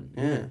running down.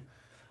 Yeah.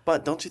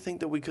 But don't you think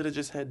that we could have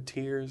just had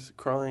tears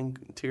could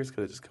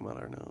have just come out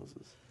our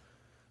noses?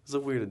 It's a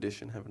weird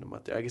addition having them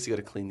out there. I guess you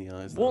got to clean the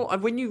eyes. Though. Well,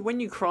 when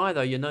you cry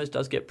though, your nose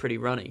does get pretty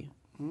runny.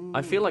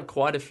 I feel like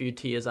quite a few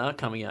tears are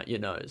coming out your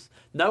nose.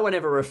 No one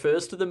ever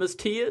refers to them as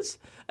tears.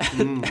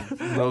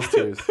 Those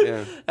tears,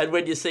 yeah. And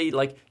when you see,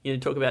 like,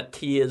 talk about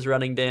tears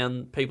running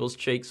down people's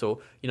cheeks, or,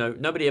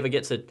 nobody ever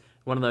gets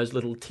one of those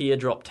little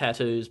teardrop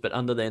tattoos, but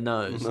under their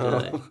nose. No.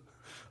 Do they?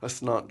 A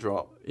snot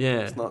drop.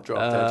 Yeah. Snot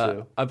drop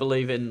tattoo. I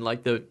believe in,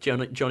 like, the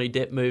Johnny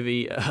Depp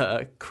movie,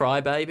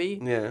 Cry Baby.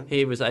 Yeah.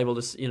 He was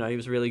able to, he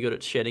was really good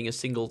at shedding a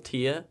single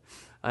tear.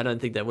 I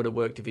don't think that would have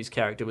worked if his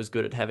character was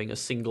good at having a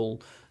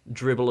single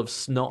dribble of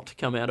snot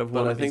come out of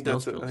one of his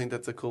nostrils. I think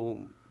that's a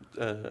cool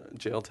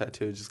jail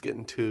tattoo, just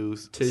getting two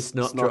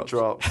snot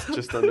drops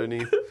just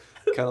underneath.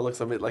 Kind of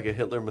looks a bit like a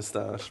Hitler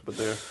mustache, but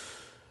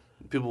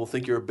people will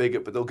think you're a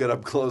bigot, but they'll get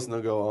up close and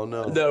they'll go, oh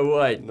no. No,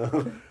 wait.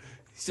 No.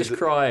 He's just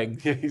crying.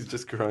 Yeah, he's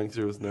just crying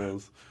through his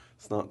nose.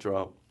 Snot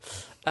drop.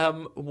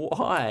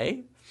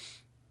 Why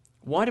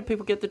do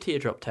people get the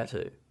teardrop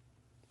tattoo?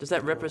 Does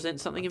that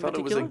represent something in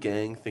particular? I thought it was a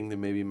gang thing that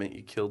maybe meant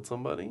you killed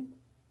somebody.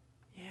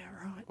 Yeah,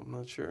 right. I'm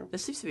not sure. There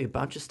seems to be a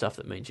bunch of stuff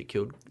that means you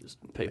killed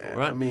people, Yeah,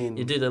 right? I mean,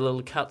 you do the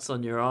little cuts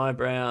on your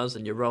eyebrows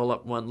and you roll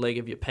up one leg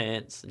of your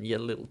pants and you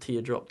get a little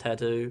teardrop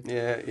tattoo.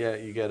 Yeah,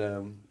 you get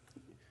I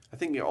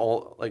think you're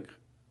all like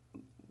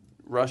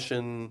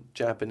Russian,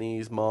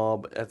 Japanese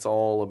mob. It's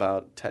all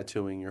about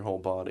tattooing your whole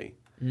body.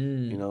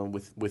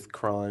 With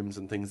crimes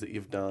and things that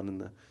you've done,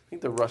 and I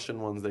think the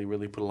Russian ones, they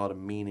really put a lot of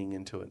meaning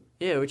into it.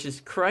 Yeah, which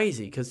is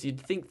crazy, because you'd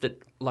think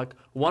that, like,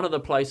 one of the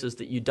places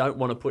that you don't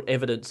want to put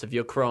evidence of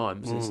your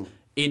crimes is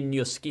in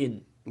your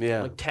skin.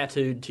 Yeah. like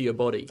tattooed to your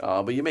body.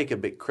 But you make it a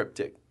bit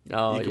cryptic.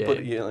 Oh, you can yeah.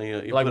 put,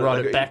 you Like put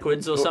write it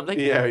backwards or something?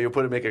 Yeah, you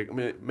put it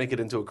make it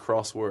into a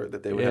crossword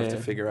that they would have to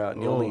Yeah. figure out,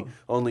 and Oh.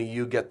 only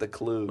you get the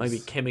clues. Maybe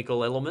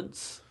chemical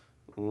elements.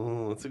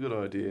 Oh, that's a good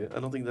idea. I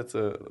don't think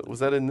was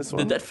that in this one?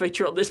 Did that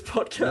feature on this No,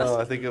 podcast?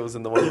 I think it was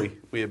in the one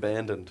we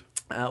abandoned.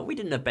 We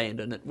didn't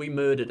abandon it. We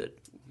murdered it.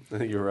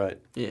 You're right.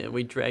 Yeah,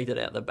 we dragged it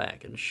out the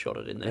back and shot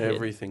it in the head.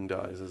 Everything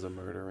dies as a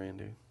murder,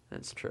 Andy.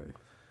 That's true.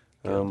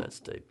 God, that's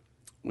deep.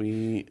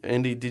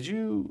 Andy, did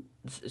you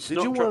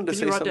Snot want drop, to can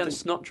say you write something? down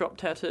snot drop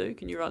tattoo?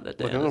 Can you write that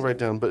down? Look, I'm gonna write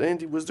down. But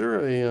Andy, was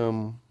there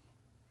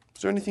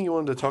anything you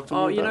wanted to talk to me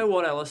about? Oh, you know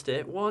what,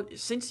 Alistair? Well,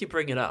 since you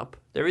bring it up,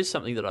 there is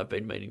something that I've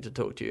been meaning to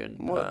talk to you.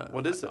 And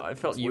What is it? I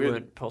felt It's you weird.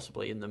 weren't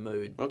possibly in the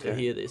mood to Okay.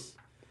 hear this.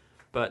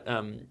 But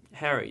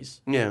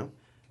Harry's.com Yeah.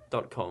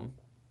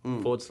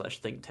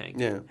 /think tank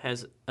Yeah.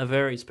 has a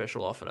very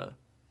special offer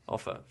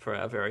for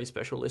our very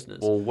special listeners.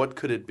 Well, what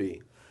could it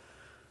be?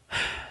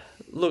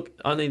 Look,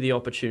 I need the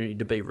opportunity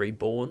to be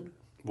reborn.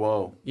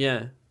 Whoa.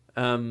 Yeah.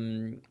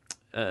 To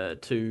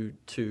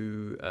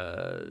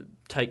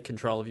take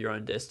control of your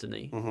own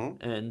destiny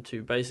and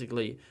to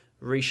basically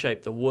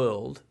reshape the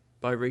world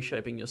by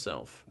reshaping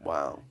yourself.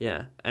 Wow.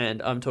 Yeah,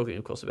 and I'm talking,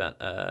 of course, about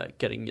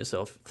getting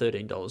yourself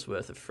 $13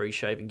 worth of free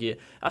shaving gear.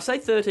 I say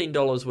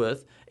 $13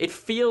 worth. It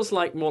feels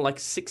like more like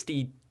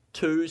 $62,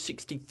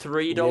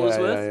 $63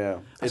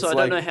 worth. Yeah. So I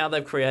don't know how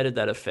they've created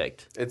that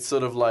effect. It's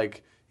sort of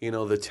like,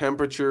 the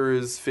temperature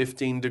is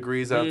 15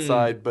 degrees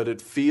outside, but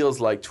it feels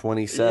like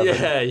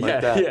 27.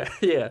 like that.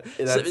 Yeah.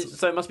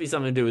 So it must be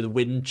something to do with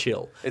wind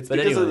chill. It's But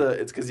because anyway.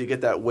 it's because you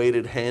get that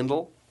weighted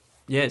handle.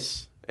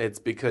 Yes. It's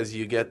because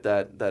you get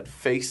that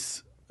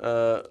face.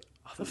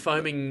 The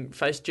foaming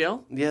face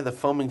gel? The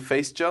foaming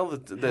face gel.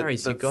 That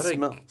Harry's, you've got to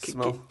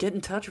smell. get in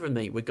touch with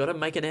me. We've got to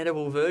make an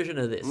edible version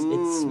of this.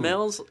 It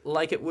smells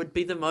like it would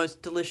be the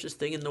most delicious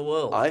thing in the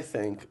world. I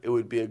think it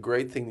would be a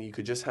great thing that you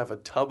could just have a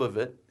tub of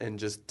it and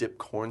just dip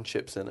corn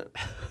chips in it.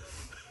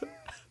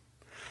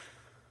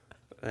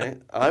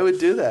 Right? I would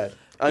do that.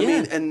 I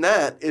mean, and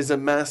that is a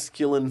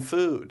masculine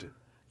food.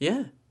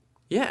 Yeah.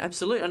 Yeah,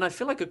 absolutely. And I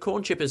feel like a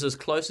corn chip is as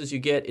close as you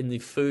get in the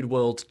food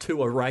world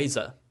to a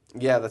razor.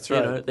 Yeah, that's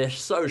right. You know, they're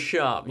so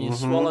sharp. You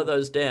swallow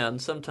those down.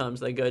 Sometimes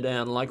they go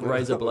down like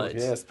razor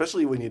blades. Yeah,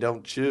 especially when you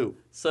don't chew.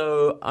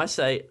 So I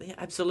say, yeah,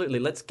 absolutely.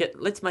 Let's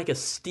make a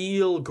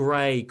steel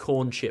grey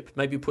corn chip.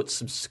 Maybe put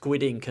some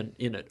squid ink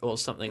in it or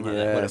something like that.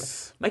 Whatever.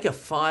 Yes. Make a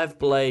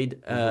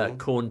 5-blade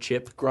corn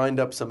chip. Grind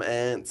up some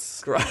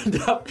ants. Grind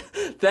up.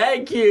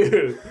 Thank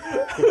you.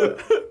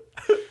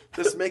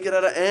 Just make it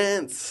out of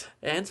ants.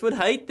 Ants would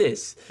hate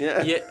this.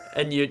 Yeah.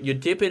 And you're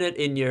dipping it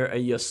in your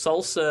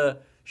salsa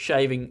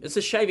shaving. It's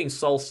a shaving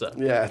salsa.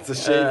 Yeah, it's a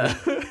shame.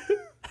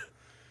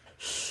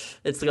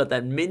 It's got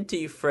that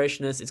minty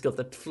freshness. It's got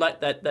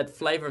that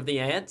flavor of the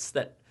ants,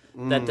 that the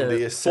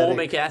acidic,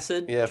 formic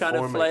acid kind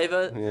of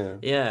flavor.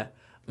 Yeah.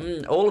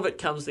 All of it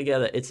comes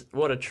together. It's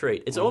what a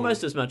treat. It's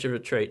almost as much of a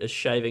treat as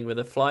shaving with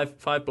a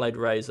 5-blade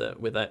razor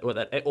with that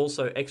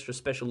also extra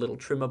special little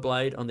trimmer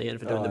blade on the end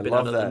for doing the bit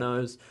under the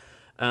nose.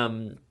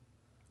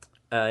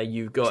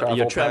 You've got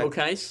your travel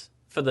case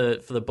for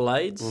the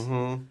blades,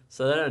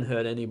 so they don't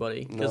hurt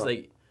anybody because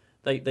they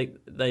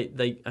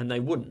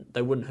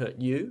wouldn't hurt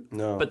you.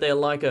 No. But they're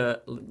like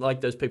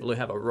those people who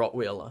have a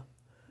Rottweiler.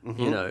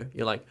 You know,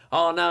 you're like,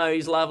 oh no,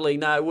 he's lovely.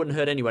 No, it wouldn't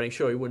hurt anybody.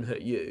 Sure, he wouldn't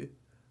hurt you,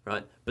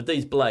 right? But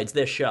these blades,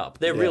 they're sharp.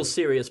 They're real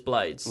serious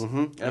blades.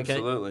 Okay?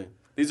 Absolutely.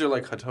 These are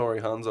like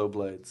Hattori Hanzo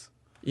blades,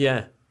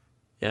 Yeah.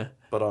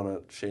 but on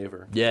a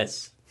shaver.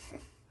 Yes.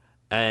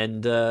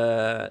 And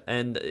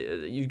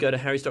you go to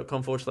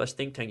harrys.com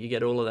 /think tank, you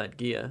get all of that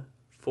gear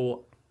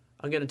for,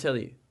 I'm going to tell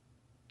you,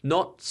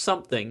 not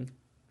something,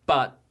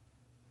 but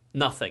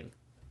nothing.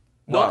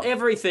 Wow. Not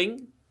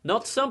everything,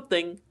 not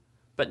something,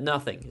 but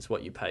nothing is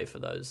what you pay for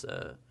those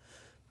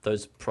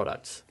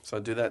products. So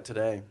do that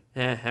today.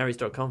 Yeah,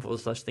 harrys.com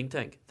 /think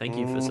tank. Thank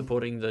you for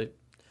supporting the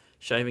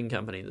shaving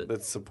company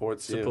That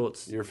supports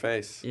your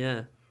face.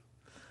 Yeah,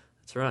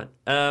 that's right.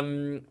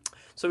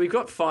 So we've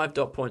got 5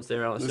 dot points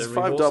there, Alistair. There's We've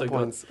 5 also dot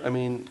points. I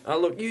mean...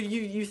 look,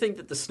 you think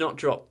that the snot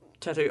drop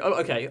tattoo...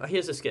 Oh, okay,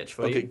 here's a sketch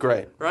for you. Okay,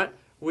 great. Right?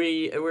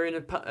 We're in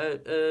a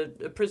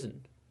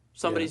prison.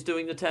 Somebody's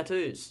doing the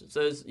tattoos.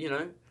 So,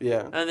 Yeah.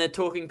 and they're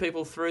talking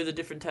people through the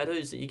different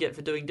tattoos that you get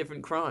for doing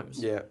different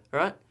crimes. Yeah.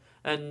 Right?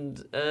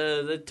 And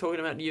they're talking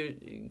about you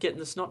getting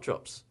the snot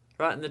drops.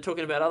 Right? And they're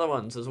talking about other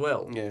ones as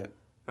well. Yeah.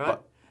 Right?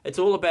 It's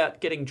all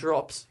about getting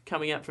drops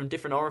coming out from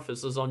different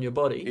orifices on your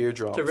body.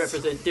 Eardrops. To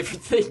represent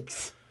different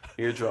things.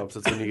 Eardrops.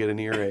 That's when you get an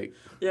earache.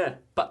 Yeah,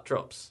 butt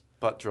drops.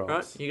 Butt drops.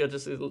 Right? You got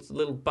just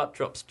little butt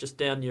drops just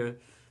down your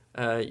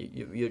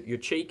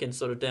cheek and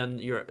sort of down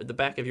the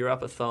back of your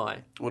upper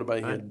thigh. What about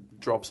you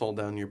get drops all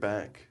down your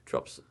back?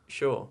 Drops,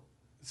 sure.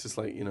 It's just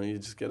like, you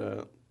just get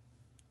you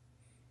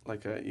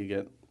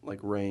get like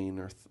rain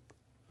or...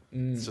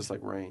 It's just like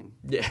rain.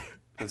 Yeah.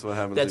 That's what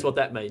happens. That's what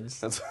that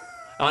means.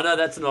 I know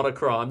that's not a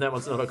crime. That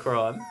one's not a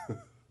crime.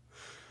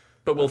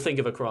 But we'll think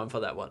of a crime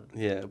for that one.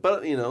 Yeah,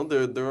 but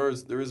there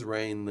is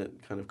rain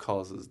that kind of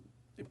causes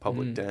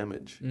public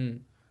damage.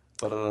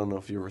 but I don't know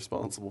if you're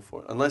responsible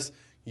for it. Unless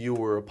you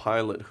were a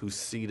pilot who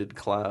seeded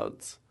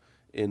clouds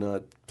in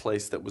a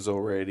place that was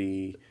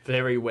already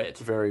Very wet.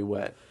 very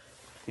wet.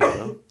 You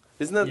know?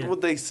 Isn't that Yeah.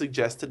 what they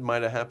suggested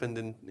might have happened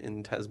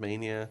in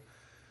Tasmania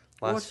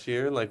last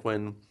year? Like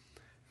when,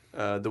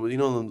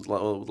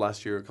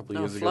 last year, a couple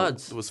of years ago,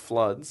 floods. there was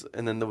floods,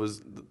 and then there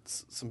was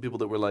some people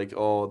that were like,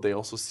 oh, they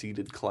also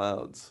seeded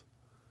clouds.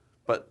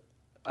 But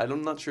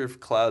I'm not sure if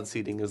cloud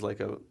seeding is like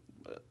a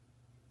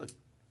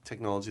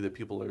technology that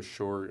people are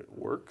sure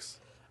works.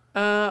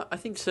 I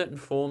think certain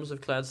forms of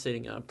cloud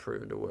seeding are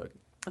proven to work.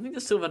 I think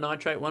the silver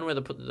nitrate one where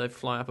they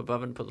fly up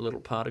above and put the little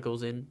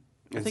particles in.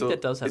 I And think so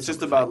that does have. It's just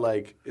some about effect.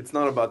 like it's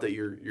not about that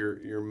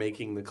you're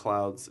making the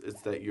clouds.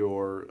 It's that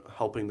you're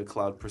helping the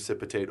cloud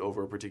precipitate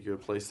over a particular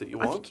place that you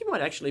I want. think you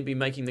might actually be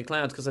making the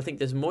clouds because I think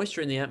there's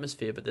moisture in the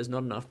atmosphere, but there's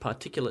not enough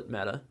particulate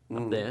matter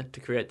up there to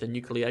create the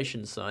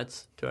nucleation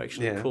sites to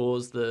actually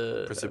cause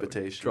the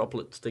Precipitation.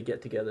 droplets to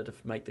get together to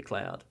make the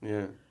cloud,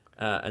 Yeah.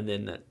 and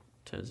then that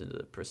turns into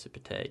the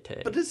precipitate.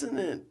 But isn't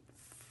it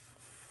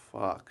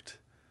fucked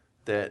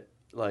that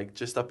like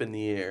just up in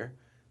the air,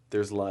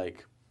 there's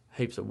like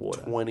Heaps of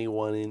water.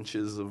 21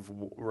 inches of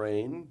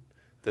rain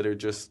that are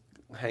just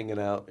hanging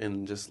out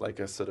in just like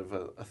a sort of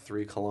a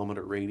 3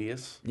 kilometer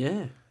radius.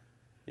 Yeah,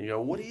 You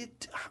go,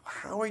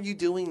 how are you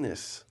doing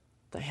this?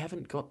 they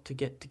haven't got to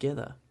get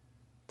together.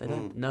 They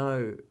don't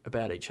know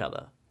about each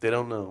other. They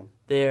don't know.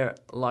 They're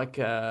like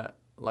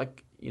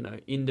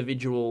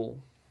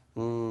individual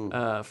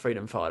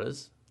freedom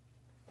fighters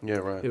Yeah,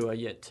 right. who are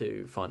yet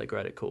to find a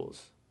greater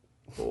cause,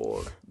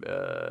 or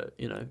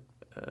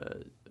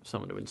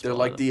someone to inspire. They're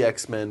like them. the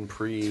X-Men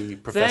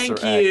pre-Professor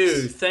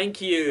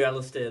Thank you,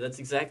 Alistair. That's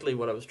exactly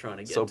what I was trying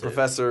to get So to.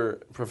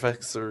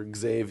 Professor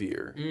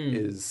Xavier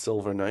is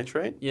silver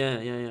nitrate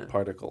Yeah.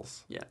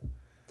 particles. Yeah.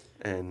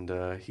 And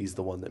he's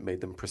the one that made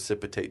them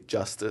precipitate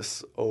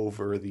justice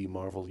over the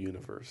Marvel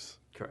Universe.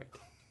 Correct.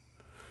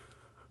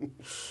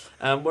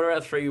 What are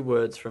our 3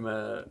 words from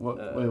a...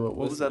 What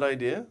was that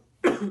idea?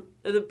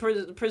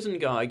 The prison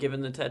guy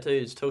giving the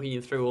tattoos, talking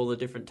you through all the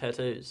different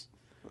tattoos.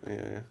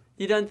 Yeah.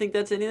 You don't think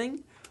that's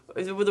anything?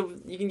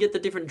 You can get the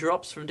different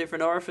drops from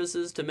different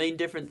orifices to mean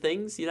different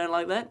things. You don't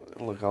like that?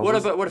 Look,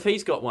 What if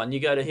he's got one? You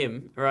go to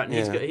him, right? And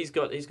Yeah. he's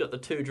got the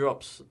 2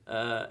 drops.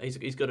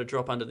 He's got a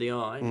drop under the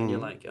eye, and you're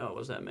like, oh, what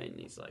does that mean? And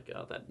he's like,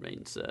 oh, that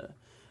means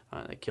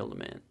they killed a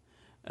man.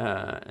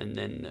 And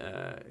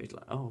then he's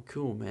like, oh,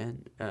 cool,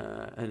 man.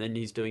 And then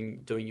he's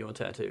doing your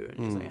tattoo,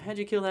 and he's like, how'd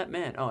you kill that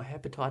man? Oh,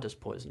 hepatitis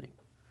poisoning.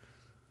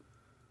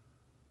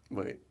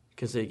 Wait.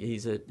 Because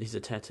he's a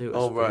tattooist.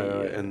 Oh,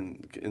 right.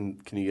 And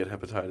can you get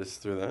hepatitis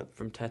through that?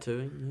 From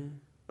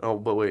tattooing, Oh,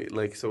 but wait.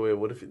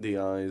 What if the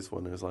eyes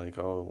one is like,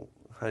 oh,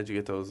 how'd you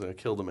get those? I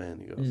killed a man.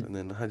 He goes, and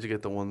then how'd you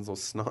get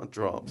those snot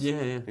drops?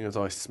 Yeah. He goes,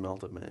 oh, I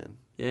smelt a man.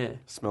 Yeah.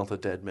 Smelt a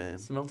dead man.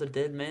 Smelt a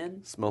dead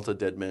man? Smelt a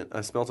dead man.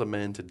 I smelt a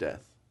man to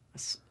death.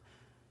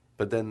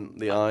 But then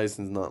the eyes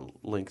is not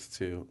linked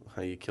to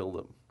how you kill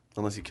them,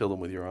 unless you kill them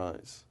with your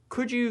eyes.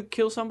 Could you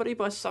kill somebody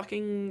by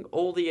sucking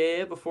all the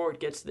air before it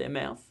gets to their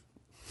mouth?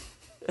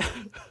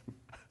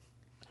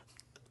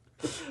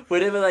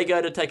 Whenever they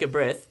go to take a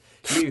breath,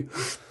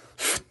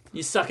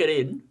 you suck it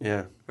in,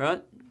 Yeah,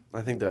 right?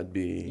 I think that'd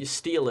be You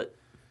steal it.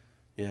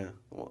 yeah.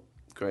 Well,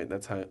 great.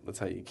 That's how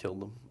you kill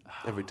them.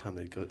 Every time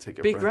they go take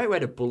a Be a breath. great way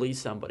to bully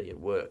somebody at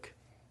work,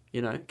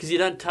 because you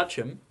don't touch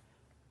them,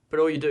 but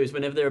all you do is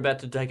whenever they're about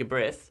to take a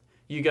breath,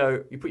 you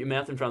put your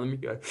mouth in front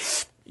of them,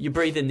 you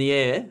breathe in the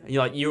air, and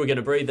you're like, you were going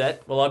to breathe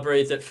that. Well, I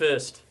breathed it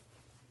first.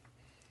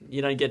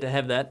 You don't get to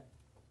have that.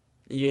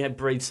 You have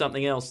breathed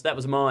something else. That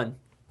was mine.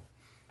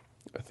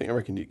 I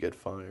reckon you get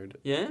fired.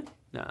 Yeah?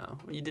 No,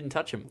 you didn't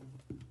touch him.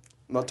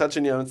 Not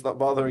touching you. It's not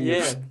bothering you.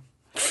 Yeah.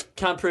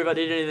 Can't prove I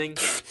did anything.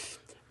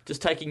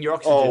 Just taking your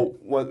oxygen. Oh,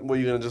 what were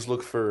you gonna just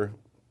look for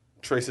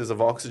traces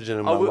of oxygen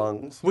in my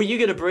lungs? Were you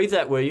going to breathe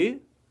that, were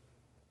you?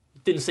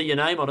 Didn't see your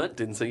name on it.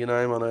 Didn't see your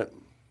name on it.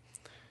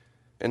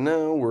 And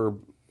now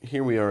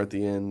here we are at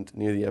the end,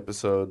 near the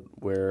episode,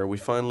 where we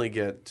finally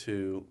get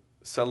to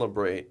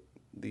celebrate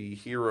the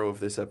hero of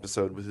this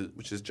episode,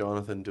 which is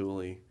Jonathan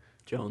Dooley,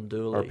 John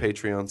Dooley. our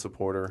Patreon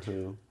supporter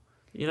who...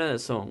 You know that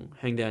song,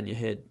 Hang Down Your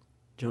Head,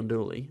 John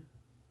Dooley?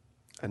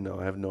 I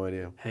know, I have no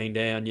idea. Hang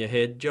down your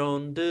head,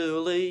 John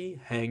Dooley.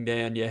 Hang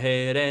down your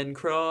head and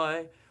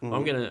cry. Well,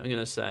 I'm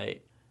gonna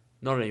say,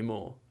 not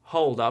anymore.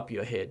 Hold up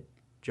your head,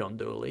 John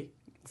Dooley.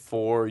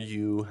 For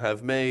you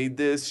have made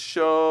this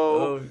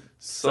show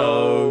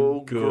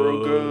so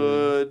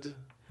good.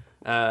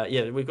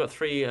 Yeah, we've got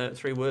three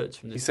words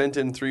from He this sent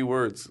in 3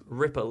 words.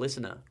 Ripper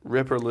listener.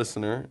 Ripper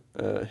listener,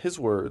 his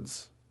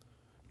words.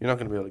 You're not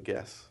going to be able to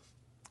guess.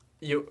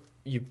 You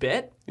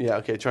bet? Yeah,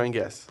 okay, try and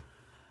guess.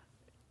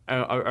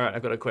 All right,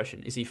 I've got a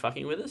question. Is he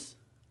fucking with us?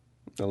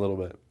 A little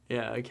bit.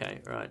 Yeah, okay,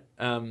 right.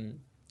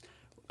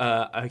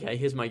 Okay,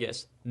 here's my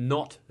guess.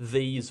 Not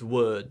these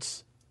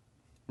words.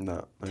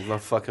 No, he's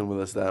not fucking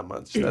with us that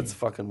much. That's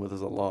fucking with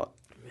us a lot.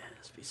 Man,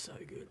 this would be so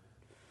good.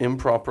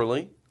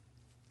 Improperly.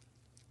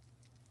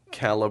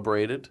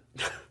 Calibrated.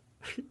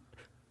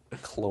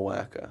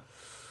 Cloaca.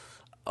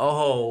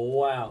 Oh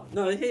wow!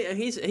 No,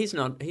 he's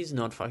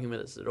not fucking with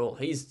us at all.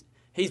 He's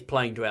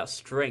playing to our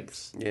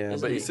strengths. Yeah,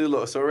 isn't but he? you see,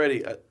 look, so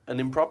already an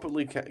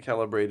improperly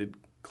calibrated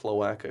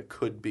cloaca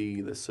could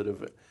be this sort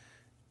of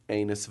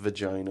anus,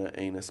 vagina,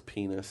 anus,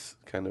 penis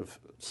kind of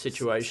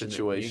situation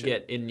that you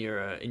get in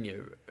your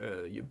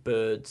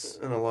birds.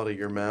 And a lot of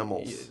your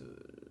mammals.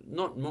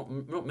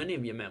 Not many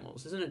of your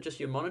mammals, isn't it? Just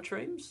your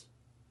monotremes.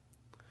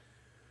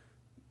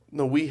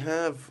 No, we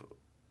have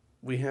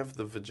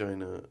the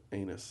vagina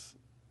anus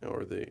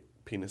or the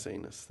penis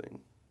anus thing.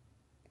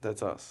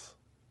 That's us.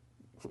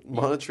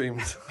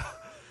 Monotremes.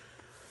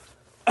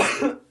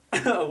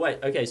 Oh wait,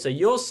 okay. So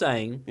you're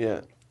saying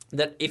Yeah.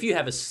 that if you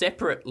have a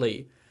separate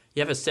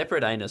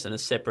anus and a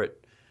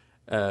separate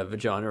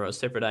vagina, or a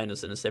separate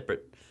anus and a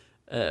separate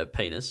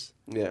penis.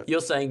 Yeah.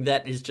 You're saying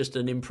that is just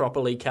an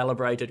improperly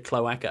calibrated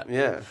cloaca.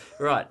 Yeah.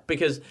 Right,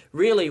 because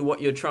really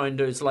what you're trying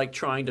to do is like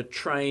trying to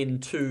train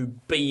two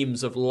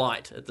beams of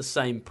light at the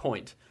same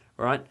point,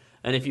 right?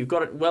 And if you've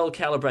got it well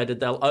calibrated,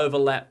 they'll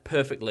overlap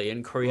perfectly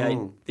and create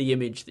the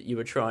image that you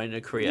were trying to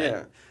create,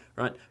 Yeah.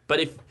 right?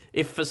 But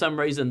if for some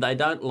reason they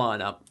don't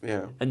line up,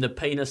 Yeah. and the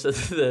penis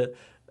of the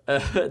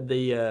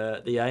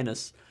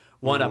anus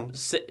wind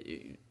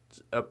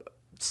up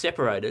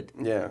separated,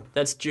 Yeah.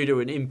 that's due to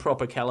an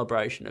improper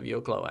calibration of your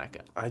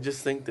cloaca. I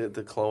just think that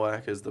the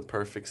cloaca is the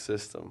perfect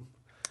system.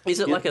 Is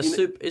it like a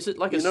You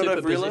know what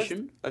I've realized?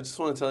 superposition? I just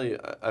want to tell you,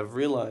 I've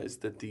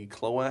realized that the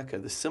cloaca,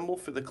 the symbol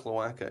for the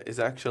cloaca, is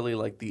actually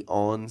like the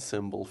on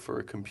symbol for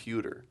a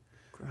computer.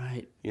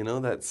 Great. You know,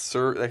 that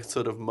sort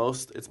of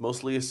it's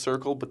mostly a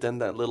circle, but then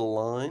that little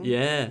line.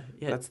 Yeah.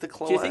 That's the Do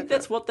you think cloaca.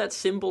 that's what that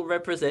symbol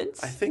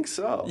represents? I think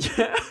so.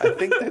 I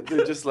think that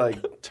they're just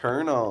like,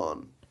 turn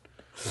on.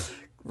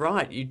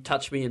 Right, you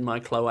touch me in my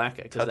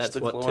cloaca because Touch that's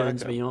the what cloaca,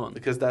 turns me on.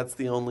 Because that's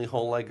the only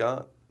hole I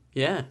got.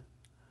 Yeah.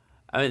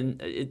 I mean,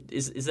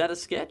 is that a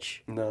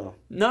sketch? No.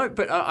 No,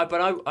 but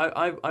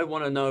I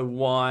want to know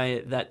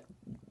why that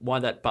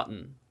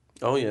button,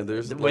 Oh yeah,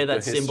 there's where like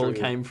that the symbol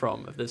history. came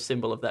from, the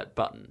symbol of that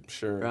button.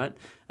 Sure. Right,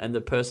 and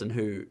the person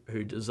who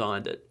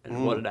designed it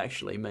and what it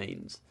actually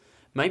means.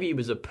 Maybe he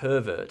was a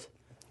pervert,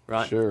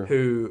 right? Sure.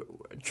 Who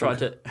tried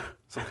to,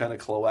 Some kind of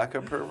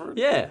cloaca pervert.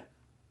 yeah.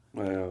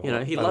 Well, You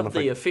know, he I don't loved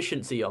know the if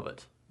efficiency of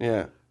it.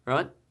 Yeah.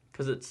 Right?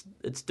 Because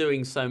it's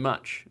doing so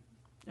much,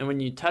 and when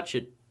you touch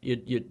it,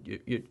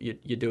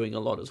 you're doing a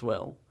lot as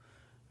well.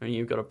 I mean,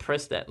 you've got to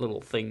press that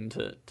little thing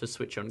to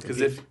switch on. Because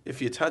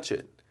if you touch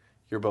it,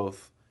 you're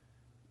both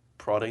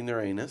prodding their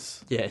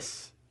anus,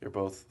 yes, you're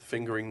both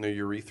fingering their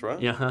urethra,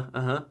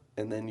 yeah,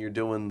 and then you're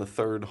doing the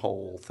third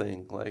hole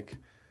thing, like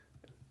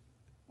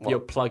you're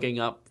plugging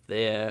up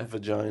their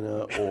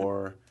vagina,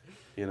 or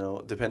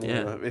depending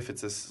Yeah. on if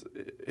it's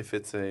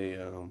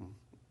a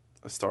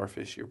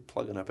starfish, you're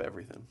plugging up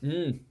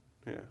everything.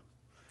 Yeah.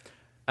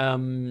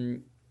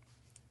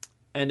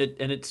 and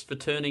it's for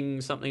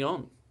turning something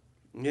on.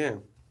 Yeah.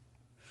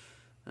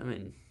 I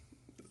mean,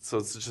 So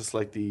it's just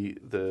like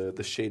the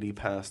shady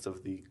past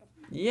of the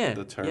yeah,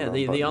 The turn yeah, on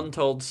the button.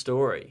 untold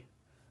story.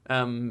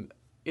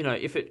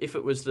 If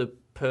it was the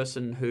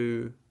person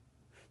who,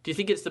 do you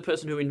think it's the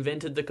person who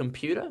invented the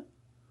computer?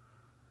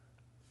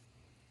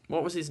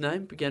 What was his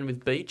name? Began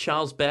with B.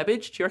 Charles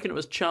Babbage. Do you reckon it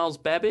was Charles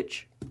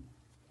Babbage?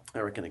 I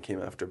reckon it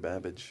came after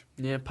Babbage.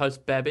 Yeah,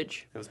 post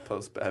Babbage. It was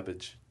post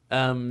Babbage.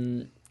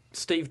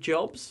 Steve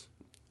Jobs.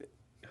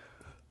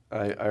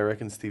 I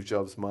reckon Steve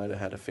Jobs might have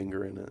had a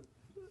finger in it.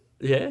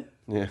 Yeah.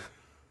 Yeah.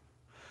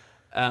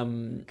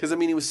 Because,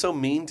 he was so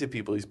mean to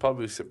people. He's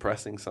probably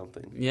suppressing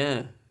something.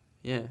 Yeah.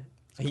 Yeah.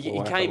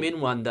 He came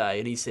in one day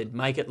and he said,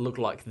 make it look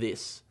like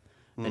this.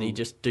 And he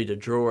just did a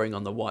drawing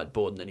on the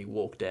whiteboard and then he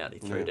walked out. He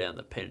threw down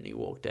the pen and he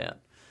walked out.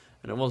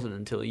 And it wasn't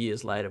until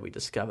years later we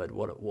discovered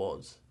what it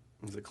was.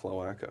 It was a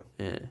cloaca.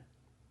 Yeah.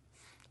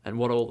 And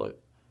what all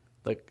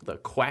the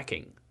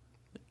quacking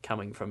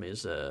coming from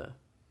his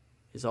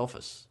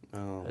office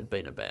had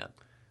been about.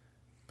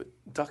 But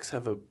ducks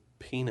have a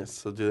penis,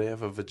 so do they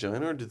have a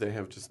vagina or do they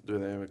have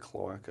a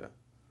cloaca?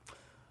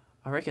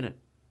 I reckon it.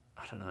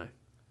 I don't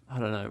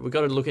know. We've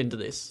got to look into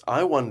this.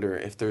 I wonder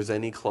if there's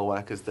any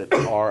cloacas that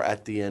are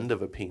at the end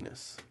of a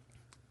penis.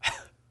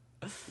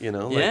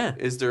 Yeah.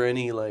 Is there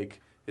any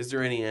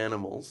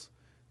animals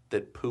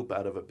that poop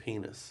out of a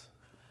penis?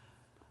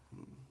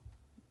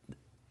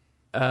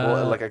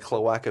 Well, like a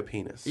cloaca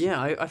penis. Yeah,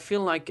 I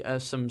feel like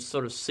some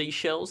sort of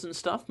seashells and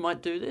stuff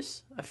might do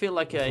this. I feel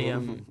like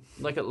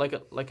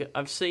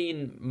I've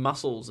seen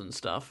mussels and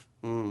stuff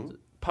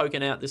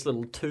poking out this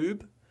little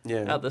tube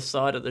out the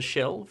side of the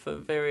shell for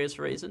various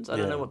reasons. I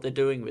don't know what they're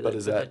doing with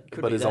it.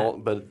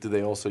 But do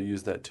they also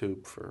use that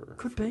tube for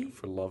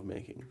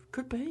lovemaking?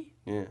 Could be.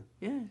 Yeah.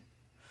 Yeah.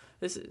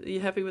 Are you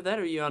happy with that,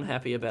 or are you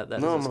unhappy about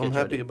that? No, as a I'm sketch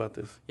happy idea? about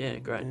this. Yeah,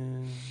 great.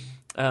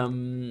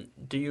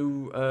 Do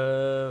you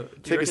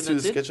Take us reckon through the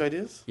that's it? sketch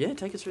ideas? Yeah,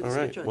 take us through All the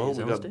right. sketch Well,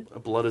 ideas. we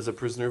got blood as a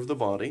prisoner of the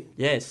body.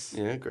 Yes.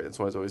 Yeah, great. That's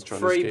why I was always trying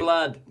to Free escape.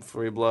 blood.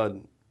 Free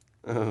blood.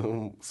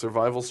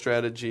 Survival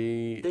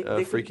strategy.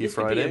 Freaky this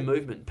Friday. could be a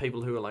movement.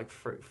 People who are like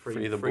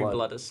free the blood.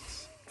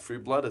 bloodists. Free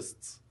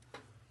bloodists.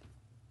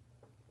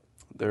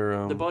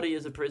 They're The body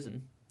is a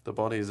prison. The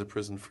body is a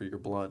prison for your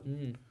blood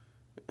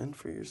and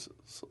for your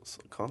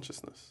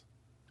consciousness.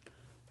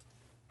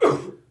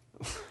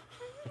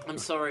 I'm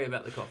sorry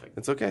about the coughing.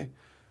 It's okay.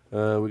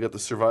 We got the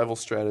survival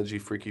strategy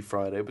Freaky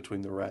Friday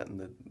between the rat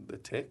and the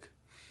tick.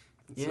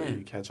 So Yeah.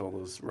 you catch all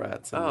those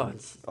rats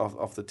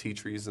off the tea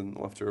trees and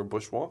after a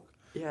bushwalk.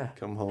 Yeah.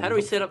 Come home. How do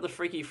we set up the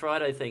Freaky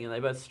Friday thing? Are they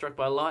both struck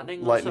by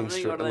lightning or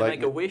something? Or do they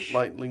make a wish?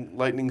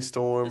 Lightning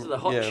storm. Is it the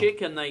hot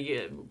chick and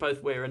they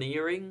both wear an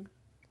earring?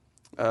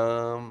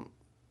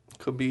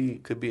 Could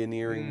be an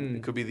earring.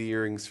 It could be the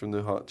earrings from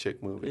the hot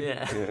chick movie.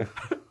 Yeah.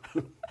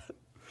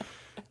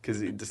 Because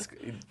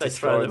they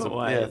throw them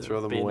away. Yeah,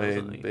 throw them away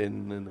in the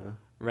bin, and a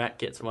rat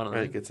gets one of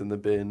them. Rat gets in the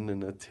bin,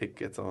 and a tick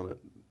gets on it.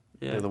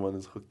 Yeah. The other one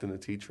is hooked in a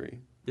tea tree.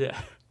 Yeah.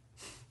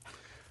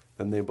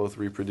 Then they both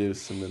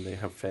reproduce, and then they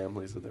have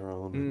families of their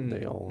own. And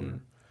they all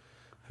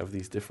have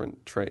these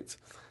different traits.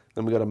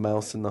 Then we got a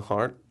mouse in the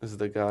heart. This is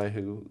the guy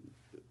who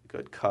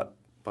got cut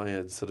by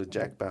a sort of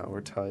Jack Bauer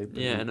type.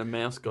 Yeah, and a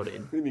mouse got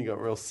in. And he got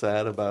real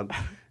sad about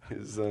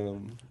his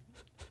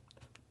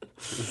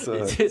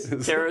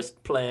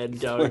terrorist plan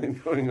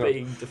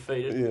being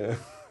defeated. Yeah.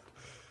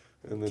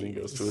 And then he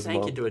goes to his mom.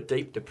 Sank into a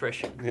deep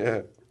depression.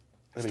 Yeah.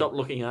 Stopped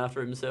looking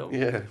after himself.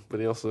 Yeah, but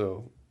he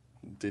also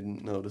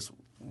didn't notice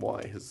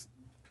why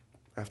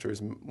after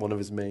one of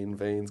his main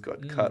veins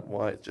got cut,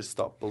 why it just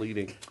stopped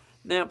bleeding.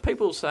 Now,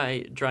 people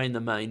say drain the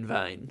main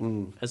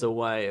vein as a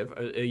way of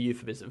a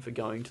euphemism for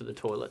going to the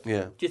toilet.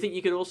 Yeah. Do you think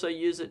you could also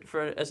use it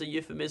as a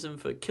euphemism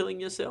for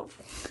killing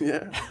yourself?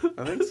 Yeah,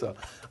 I think so.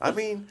 I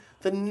mean,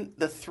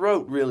 the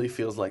throat really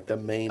feels like the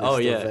mainest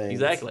of veins.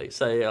 Exactly.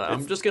 So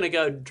I'm just going to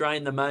go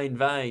drain the main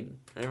vein.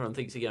 Everyone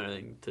thinks you're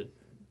going to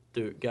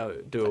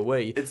do a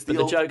wee. But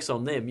the joke's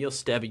on them. You're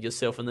stabbing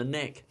yourself in the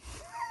neck.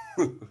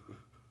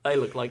 They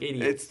look like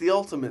idiots. It's the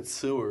ultimate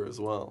sewer as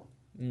well.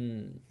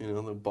 You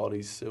know, the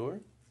body's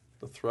sewer.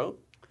 The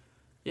throat?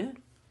 Yeah.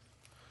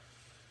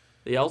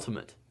 The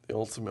ultimate. The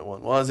ultimate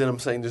one. Well, as in I'm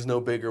saying there's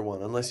no bigger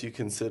one, unless you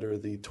consider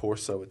the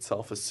torso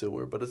itself a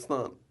sewer, but it's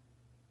not,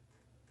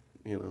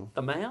 you know.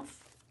 The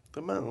mouth?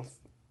 The mouth.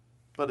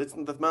 But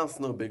the mouth's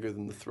no bigger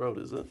than the throat,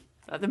 is it?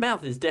 The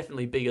mouth is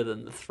definitely bigger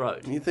than the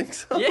throat. You think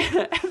so?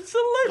 Yeah,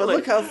 absolutely. But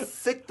look how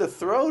thick the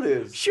throat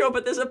is. Sure,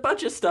 but there's a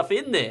bunch of stuff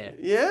in there.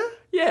 Yeah?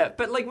 Yeah,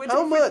 but like...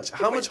 How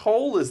much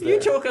hole is there? You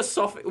talk a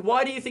soft...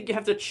 Why do you think you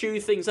have to chew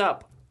things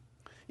up?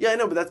 Yeah, I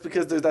know, but that's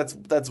because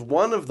that's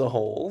one of the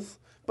holes.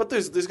 But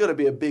there's got to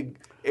be a big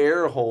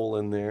air hole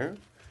in there.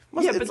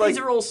 But these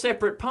are all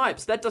separate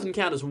pipes. That doesn't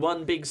count as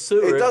one big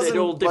sewer. They're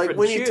all different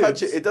when tubes. You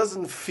touch it, it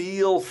doesn't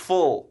feel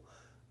full.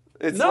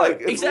 It's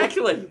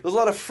exactly. There's a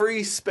lot of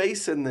free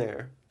space in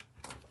there.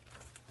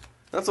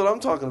 That's what I'm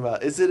talking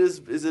about. Is it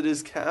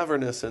as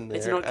cavernous in there?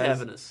 It's not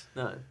cavernous.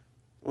 No.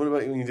 What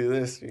about when you do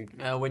this?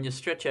 When you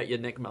stretch out your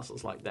neck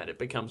muscles like that, it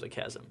becomes a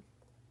chasm.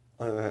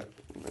 Like that.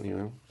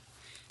 Anyway.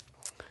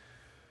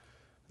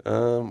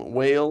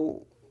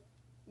 Whale.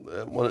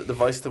 One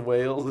device to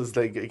whales is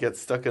they get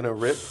stuck in a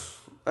rip.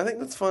 I think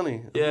that's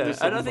funny. Yeah,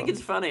 I don't think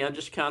it's funny. I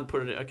just can't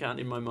put it. I can't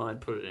in my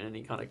mind put it in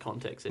any kind of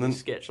context, any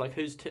sketch. Like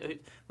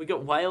we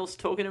got whales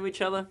talking to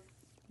each other.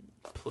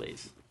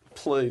 Please.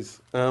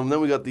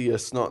 Then we got the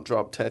snot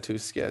drop tattoo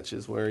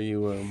sketches where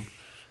you,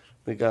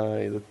 the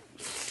guy, the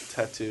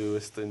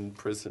tattooist in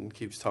prison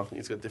keeps talking.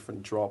 He's got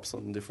different drops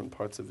on different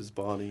parts of his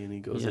body, and he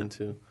goes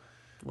into.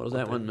 What does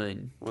that one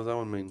mean? What does that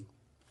one mean?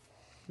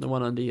 The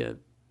one under your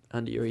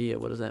ear.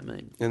 What does that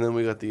mean? And then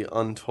we got the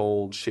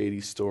untold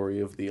shady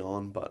story of the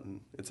on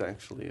button. It's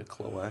actually a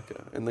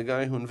cloaca, and the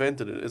guy who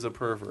invented it is a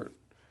pervert,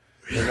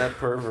 and that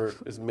pervert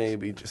is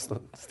maybe just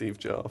not Steve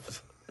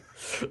Jobs.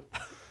 He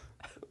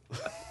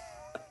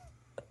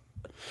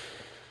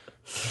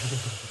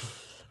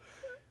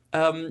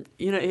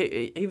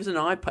was an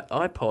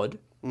iPod.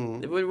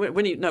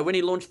 When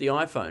he launched the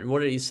iPhone,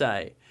 what did he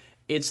say?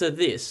 It's a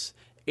this,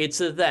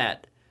 it's a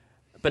that,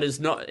 but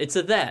it's not. It's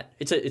a that.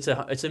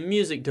 It's a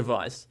music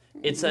device.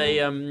 It's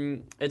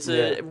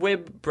a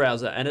web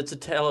browser and it's a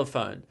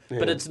telephone,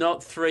 but it's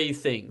not three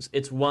things.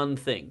 It's one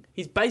thing.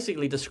 He's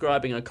basically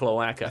describing a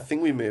cloaca. I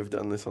think we may have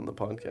done this on the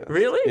podcast.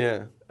 Really?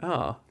 Yeah.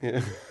 Oh.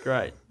 Yeah.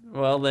 Great.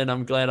 Well, then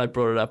I'm glad I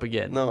brought it up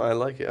again. No, I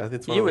like it. I think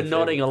it's one you of were my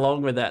nodding favorites.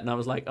 along with that, and I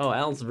was like, "Oh,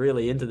 Al's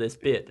really into this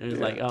bit." And he was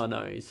like, "Oh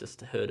no, he's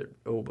just heard it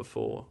all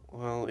before."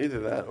 Well,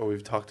 either that, or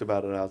we've talked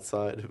about it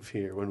outside of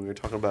here when we were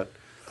talking about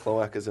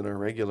cloacas in our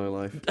regular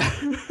life.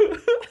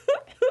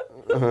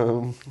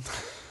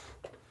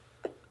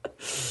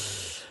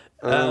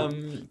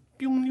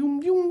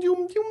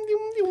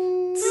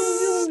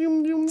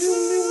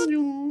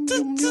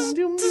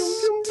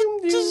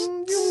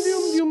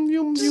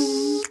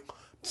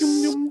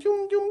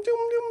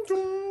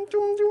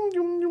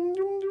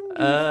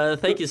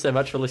 Thank you so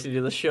much for listening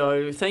to the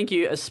show. Thank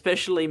you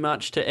especially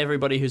much to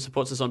everybody who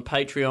supports us on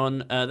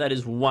Patreon. That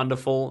is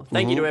wonderful.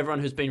 Thank you to everyone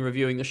who's been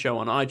reviewing the show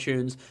on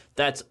iTunes.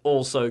 That's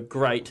also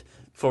great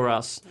for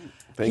us.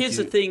 Here's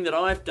the thing that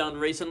I've done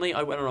recently.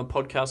 I went on a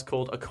podcast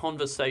called A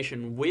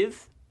Conversation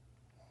With.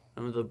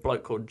 with a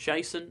bloke called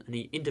Jason, and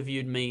he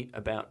interviewed me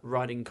about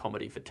writing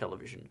comedy for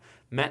television.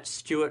 Matt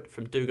Stewart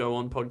from Do Go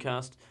On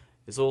podcast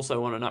is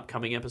also on an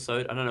upcoming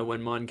episode. I don't know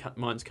when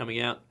mine's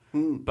coming out,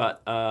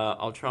 but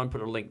I'll try and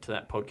put a link to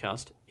that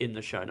podcast in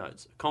the show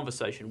notes. A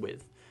conversation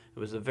with. It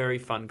was a very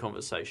fun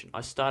conversation.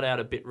 I start out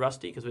a bit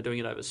rusty because we're doing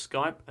it over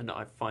Skype, and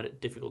I find it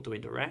difficult to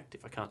interact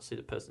if I can't see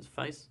the person's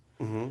face.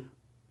 Mm-hmm.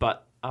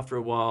 But after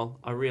a while,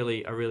 I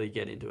really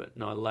get into it,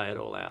 and I lay it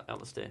all out,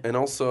 Alistair. And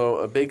also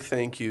a big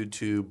thank you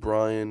to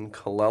Brian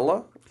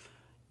Colella.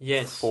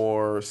 Yes.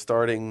 For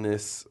starting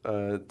this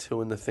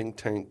Two in the Think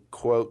Tank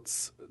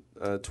Quotes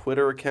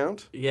Twitter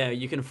account. Yeah,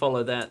 you can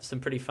follow that.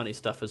 Some pretty funny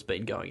stuff has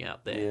been going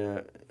out there.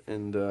 Yeah,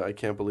 and I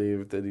can't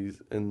believe that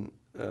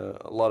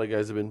a lot of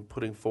guys have been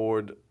putting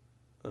forward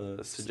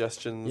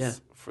suggestions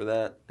for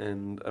that,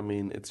 and I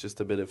mean, it's just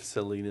a bit of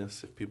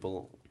silliness if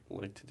people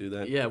like to do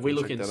that. Yeah, we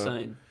look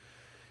insane.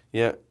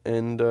 Yeah,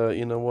 and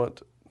you know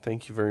what?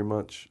 Thank you very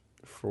much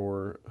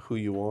for who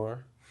you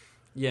are.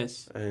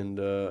 Yes. And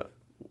our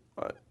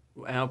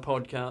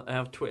podcast,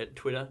 our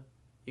Twitter,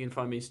 you can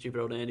find me,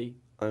 Stupid Old Andy.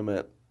 I'm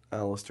at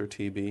Alistair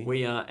TB.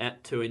 We are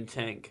at Two in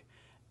Tank,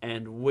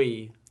 and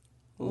we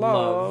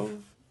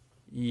love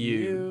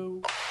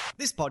you.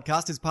 This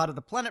podcast is part of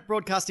the Planet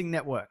Broadcasting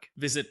Network.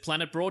 Visit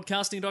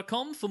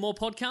planetbroadcasting.com for more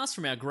podcasts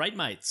from our great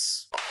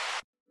mates.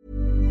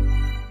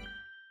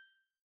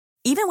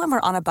 Even when we're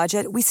on a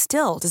budget, we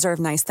still deserve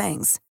nice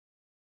things.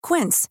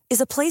 Quince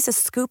is a place to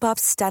scoop up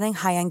stunning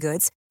high-end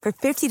goods for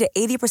 50 to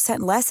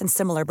 80% less than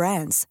similar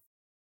brands.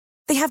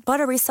 They have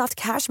buttery soft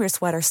cashmere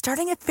sweaters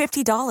starting at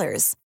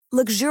 $50,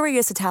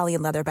 luxurious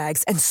Italian leather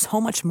bags, and so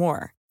much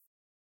more.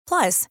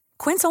 Plus,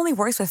 Quince only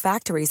works with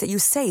factories that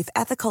use safe,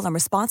 ethical, and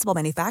responsible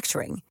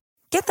manufacturing.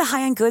 Get the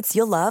high-end goods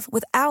you'll love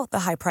without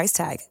the high price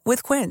tag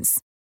with Quince.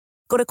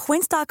 Go to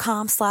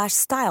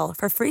quince.com/style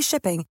for free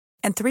shipping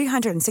and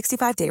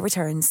 365-day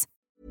returns.